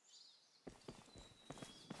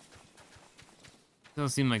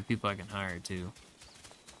 Those seem like people I can hire too.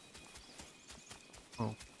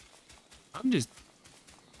 Oh. I'm just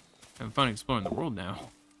having fun exploring the world now.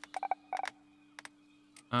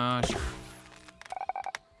 Sure.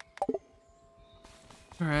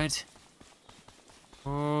 Alright.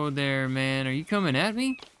 Oh there, man. Are you coming at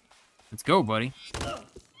me? Let's go, buddy.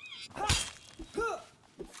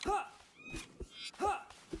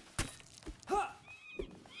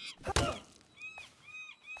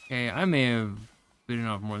 Okay, I may have bitten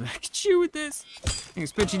off more than I could chew with this. I didn't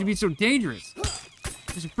expect you to be so dangerous.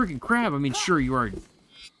 There's a freaking crab. I mean, sure, you are a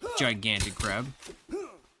gigantic crab.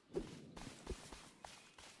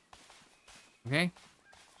 Okay.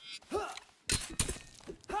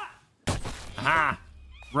 Aha!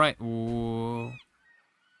 Right. Whoa.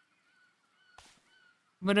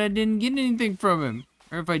 But I didn't get anything from him.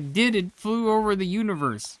 Or if I did, it flew over the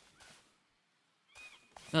universe.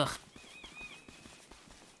 Ugh.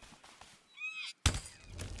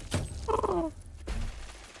 Oh.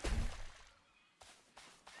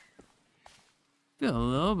 Feel a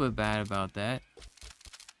little bit bad about that.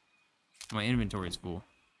 My inventory's full.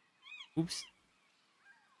 Oops.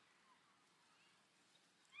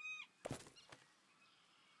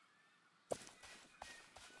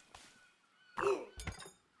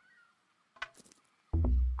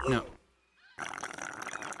 No.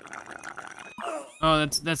 Oh,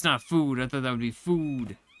 that's not food. I thought that would be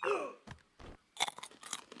food.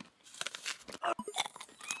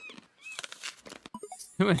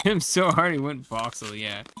 It hit him so hard he went voxel,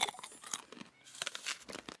 yeah.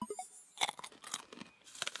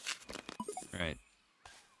 Right.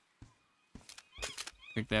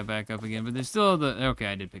 Pick that back up again, but there's still the... Okay,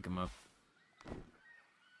 I did pick him up.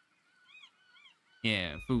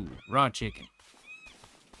 Yeah, food. Raw chicken.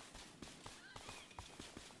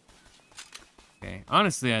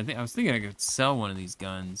 Honestly, I was thinking I could sell one of these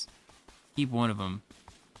guns. Keep one of them.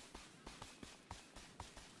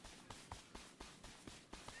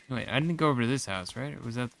 Wait, I didn't go over to this house, right? Or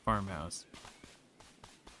was that the farmhouse?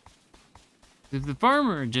 If the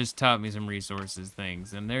farmer just taught me some resources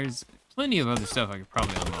things, and there's plenty of other stuff I could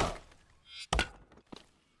probably unlock.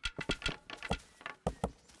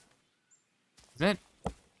 Is that...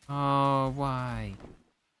 Oh, why?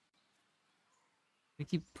 They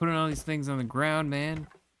keep putting all these things on the ground, man.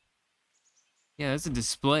 Yeah, that's a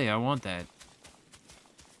display. I want that.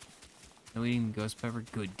 No eating ghost pepper?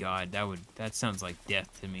 Good God, that sounds like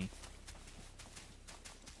death to me.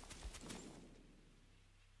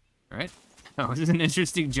 Alright. Oh, this is an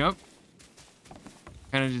interesting jump.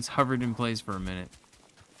 Kind of just hovered in place for a minute.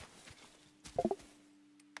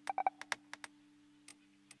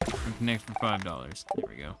 And connect for $5. There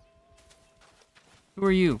we go. Who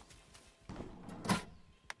are you?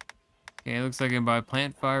 Okay, it looks like I can buy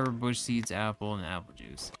plant fiber, bush seeds, apple, and apple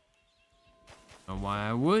juice. Don't know why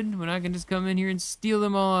I would when I can just come in here and steal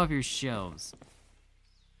them all off your shelves.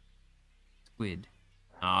 Squid.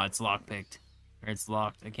 Oh, it's lockpicked. Or it's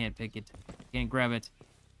locked. I can't pick it. I can't grab it.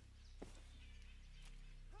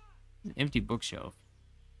 An empty bookshelf.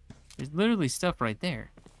 There's literally stuff right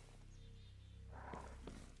there.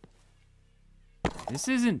 This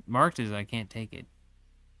isn't marked as I can't take it.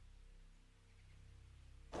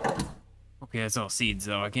 Okay, that's all seeds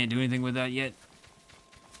though. I can't do anything with that yet.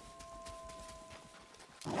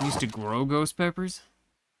 I used to grow ghost peppers.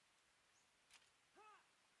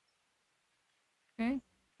 Okay.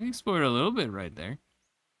 I explored a little bit right there.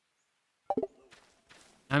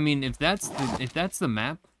 I mean, if that's the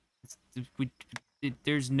map,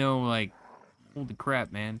 there's no like, holy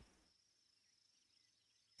crap, man.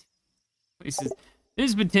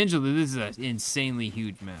 There's potential that this is an insanely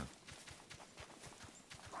huge map.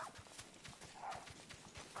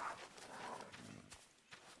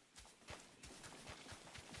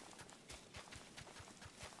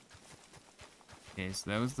 Okay, so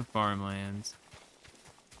that was the farmlands.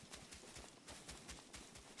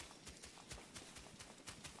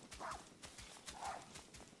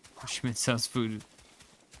 Schmidt sells food.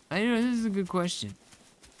 I don't know, this is a good question.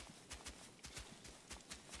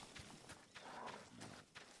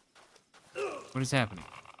 What is happening?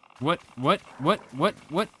 What have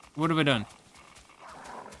I done?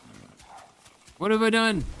 What have I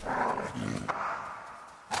done?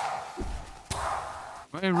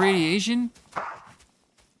 Am I in radiation?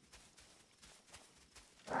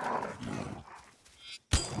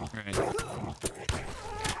 Alright.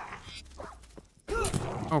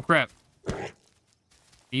 Oh crap.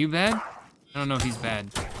 Are you bad? I don't know if he's bad.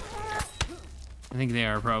 I think they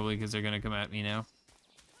are probably because they're gonna come at me now.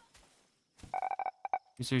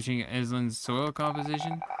 Researching Eslin's soil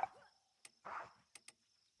composition.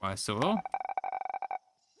 Why soil?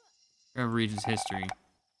 Grab region's history.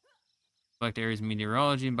 Select areas of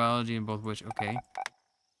meteorology and biology in both which, okay.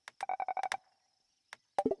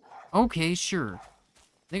 Okay, sure.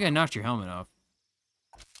 I think I knocked your helmet off.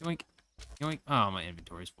 Yoink. Yoink. Oh, my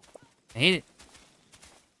inventory's full. I hate it.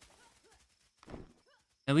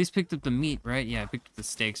 At least picked up the meat, right? Yeah, I picked up the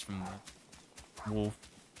steaks from the wolf.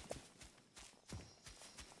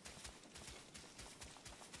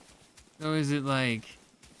 So is it like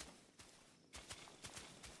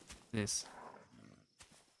this?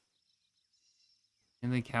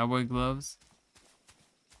 And the cowboy gloves?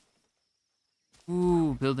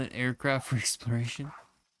 Ooh, build an aircraft for exploration.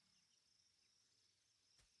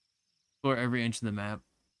 Explore every inch of the map.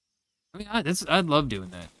 I mean, I'd love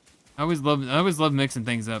doing that. I always love mixing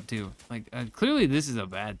things up too. Like, clearly this is a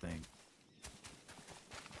bad thing.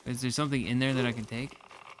 Is there something in there that I can take?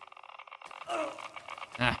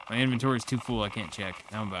 Ah, my inventory is too full. I can't check.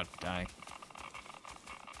 Now I'm about to die.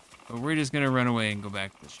 But we're just gonna run away and go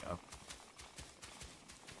back to the shop.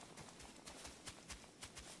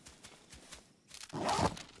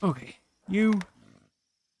 Okay, you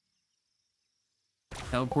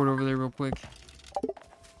teleport over there real quick.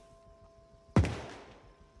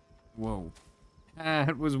 Whoa.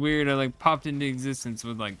 That was weird. I like popped into existence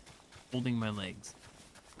with like holding my legs.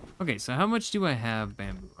 Okay, so how much do I have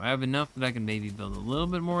bamboo? I have enough that I can maybe build a little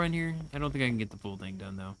bit more in here. I don't think I can get the full thing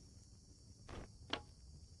done though.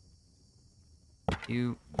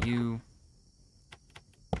 You.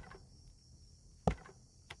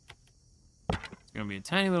 It's gonna be a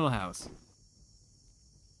tiny little house.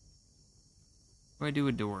 What do I do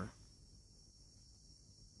a door?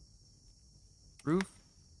 Roof?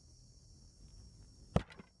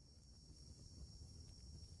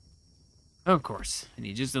 Of course. I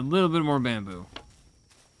need just a little bit more bamboo.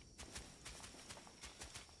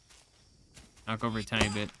 knock over a tiny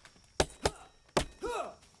bit.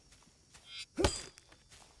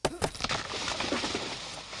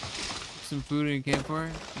 Some food in a campfire.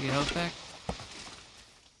 Get health back.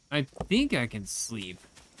 I think I can sleep,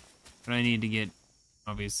 but I need to get,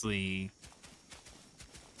 obviously,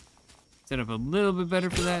 set up a little bit better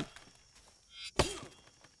for that.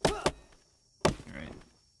 All right.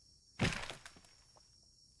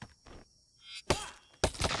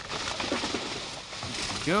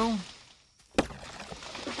 Go.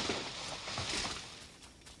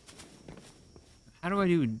 How do I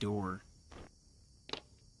do a door?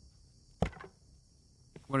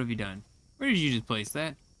 What have you done? Where did you just place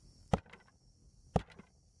that?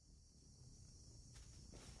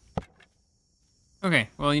 Okay,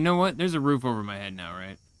 well, you know what? There's a roof over my head now,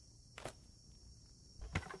 right?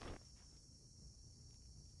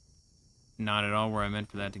 Not at all where I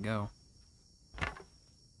meant for that to go.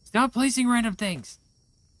 Stop placing random things!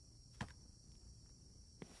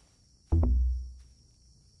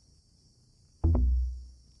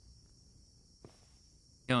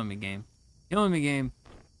 Killing me, game. Killing me, game.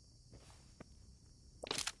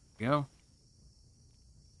 Go.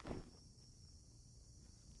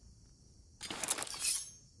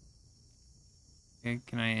 Okay,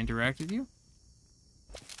 can I interact with you?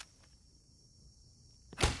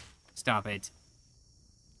 Stop it.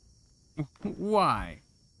 Why?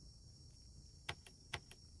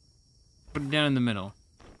 Put it down in the middle.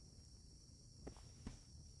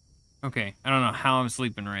 Okay, I don't know how I'm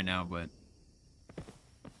sleeping right now, but...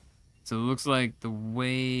 So it looks like the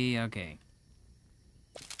way... Okay.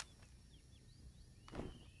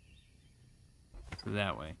 So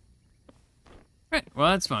that way. Right,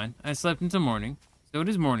 well that's fine. I slept until morning. So it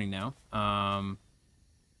is morning now.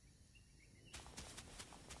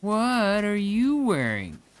 What are you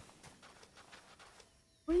wearing?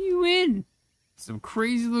 What are you in? Some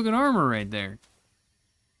crazy looking armor right there.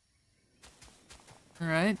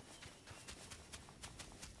 Alright.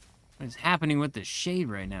 What is happening with the shade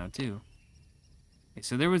right now, too? Okay,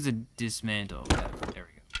 so there was a dismantle. There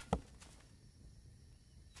we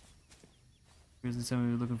go. Isn't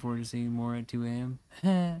somebody looking forward to seeing more at 2 a.m.?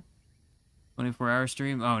 24-hour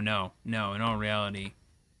stream? Oh, no. No, in all reality,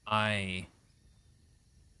 I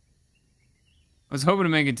was hoping to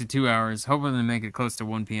make it to 2 hours, hoping to make it close to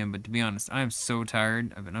 1 p.m., but to be honest, I am so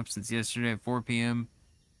tired. I've been up since yesterday at 4 p.m.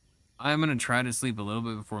 I'm going to try to sleep a little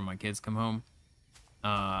bit before my kids come home.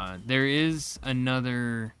 There is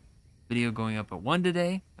another video going up at 1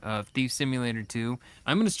 today, Thief Simulator 2.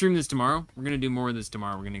 I'm going to stream this tomorrow. We're going to do more of this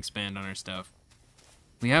tomorrow. We're going to expand on our stuff.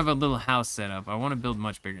 We have a little house set up. I want to build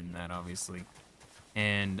much bigger than that, obviously.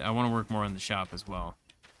 And I want to work more on the shop as well.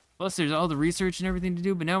 Plus, there's all the research and everything to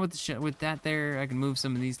do. But now with with that there, I can move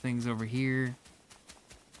some of these things over here.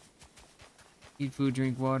 Eat food,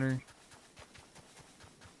 drink water.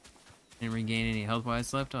 Didn't regain any health while I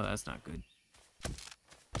slept. Oh, that's not good.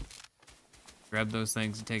 Grab those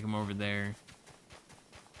things and take them over there.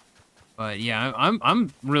 But yeah,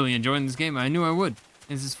 I'm really enjoying this game. I knew I would.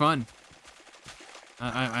 This is fun.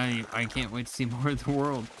 I can't wait to see more of the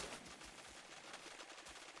world.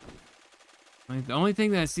 Like, the only thing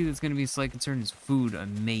that I see that's going to be a slight concern is food,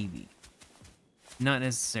 maybe. Not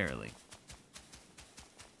necessarily.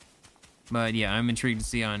 But yeah, I'm intrigued to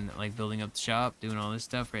see on like building up the shop, doing all this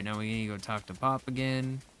stuff. Right now we need to go talk to Pop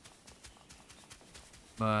again.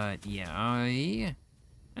 But yeah, I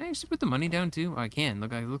actually put the money down too. Oh, I can.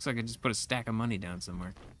 Look, it looks like I just put a stack of money down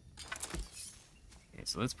somewhere. Okay,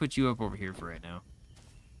 so let's put you up over here for right now.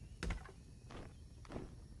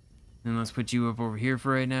 And let's put you up over here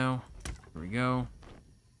for right now. Here we go.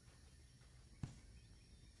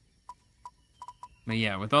 But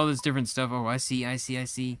yeah, with all this different stuff. Oh, I see.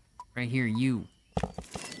 Right here, you.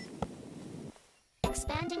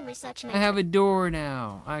 Expanding research I matrix. have a door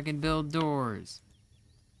now. I can build doors.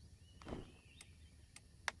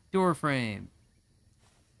 Door frame.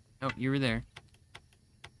 Oh, you were there.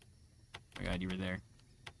 Oh my god, you were there.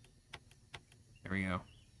 There we go.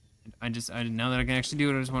 Now that I can actually do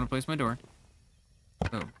it, I just want to place my door.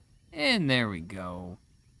 Boom. And there we go.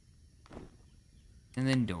 And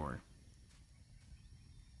then door.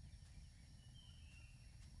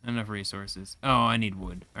 Enough resources. Oh, I need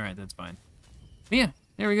wood. Alright, that's fine. But yeah,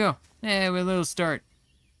 there we go. Yeah, we had a little start.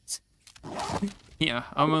 Yeah,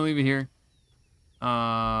 I'm gonna leave it here.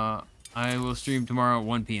 I will stream tomorrow at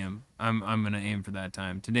 1 p.m. I'm gonna aim for that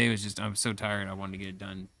time. Today was just, I'm so tired. I wanted to get it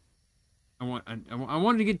done. I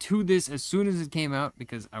wanted to get to this as soon as it came out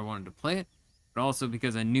because I wanted to play it, but also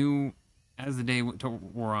because I knew as the day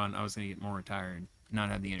wore on, I was gonna get more tired, not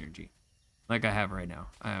have the energy, like I have right now.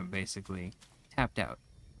 I am basically tapped out.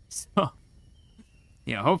 So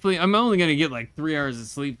Yeah, hopefully I'm only gonna get like 3 hours of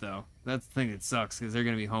sleep though. That's the thing that sucks because they're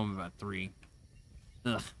gonna be home about 3.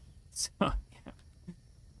 Ugh. So yeah.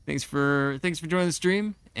 Thanks for joining the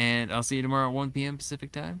stream, and I'll see you tomorrow at 1 p.m.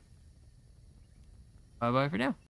 Pacific time. Bye bye for now.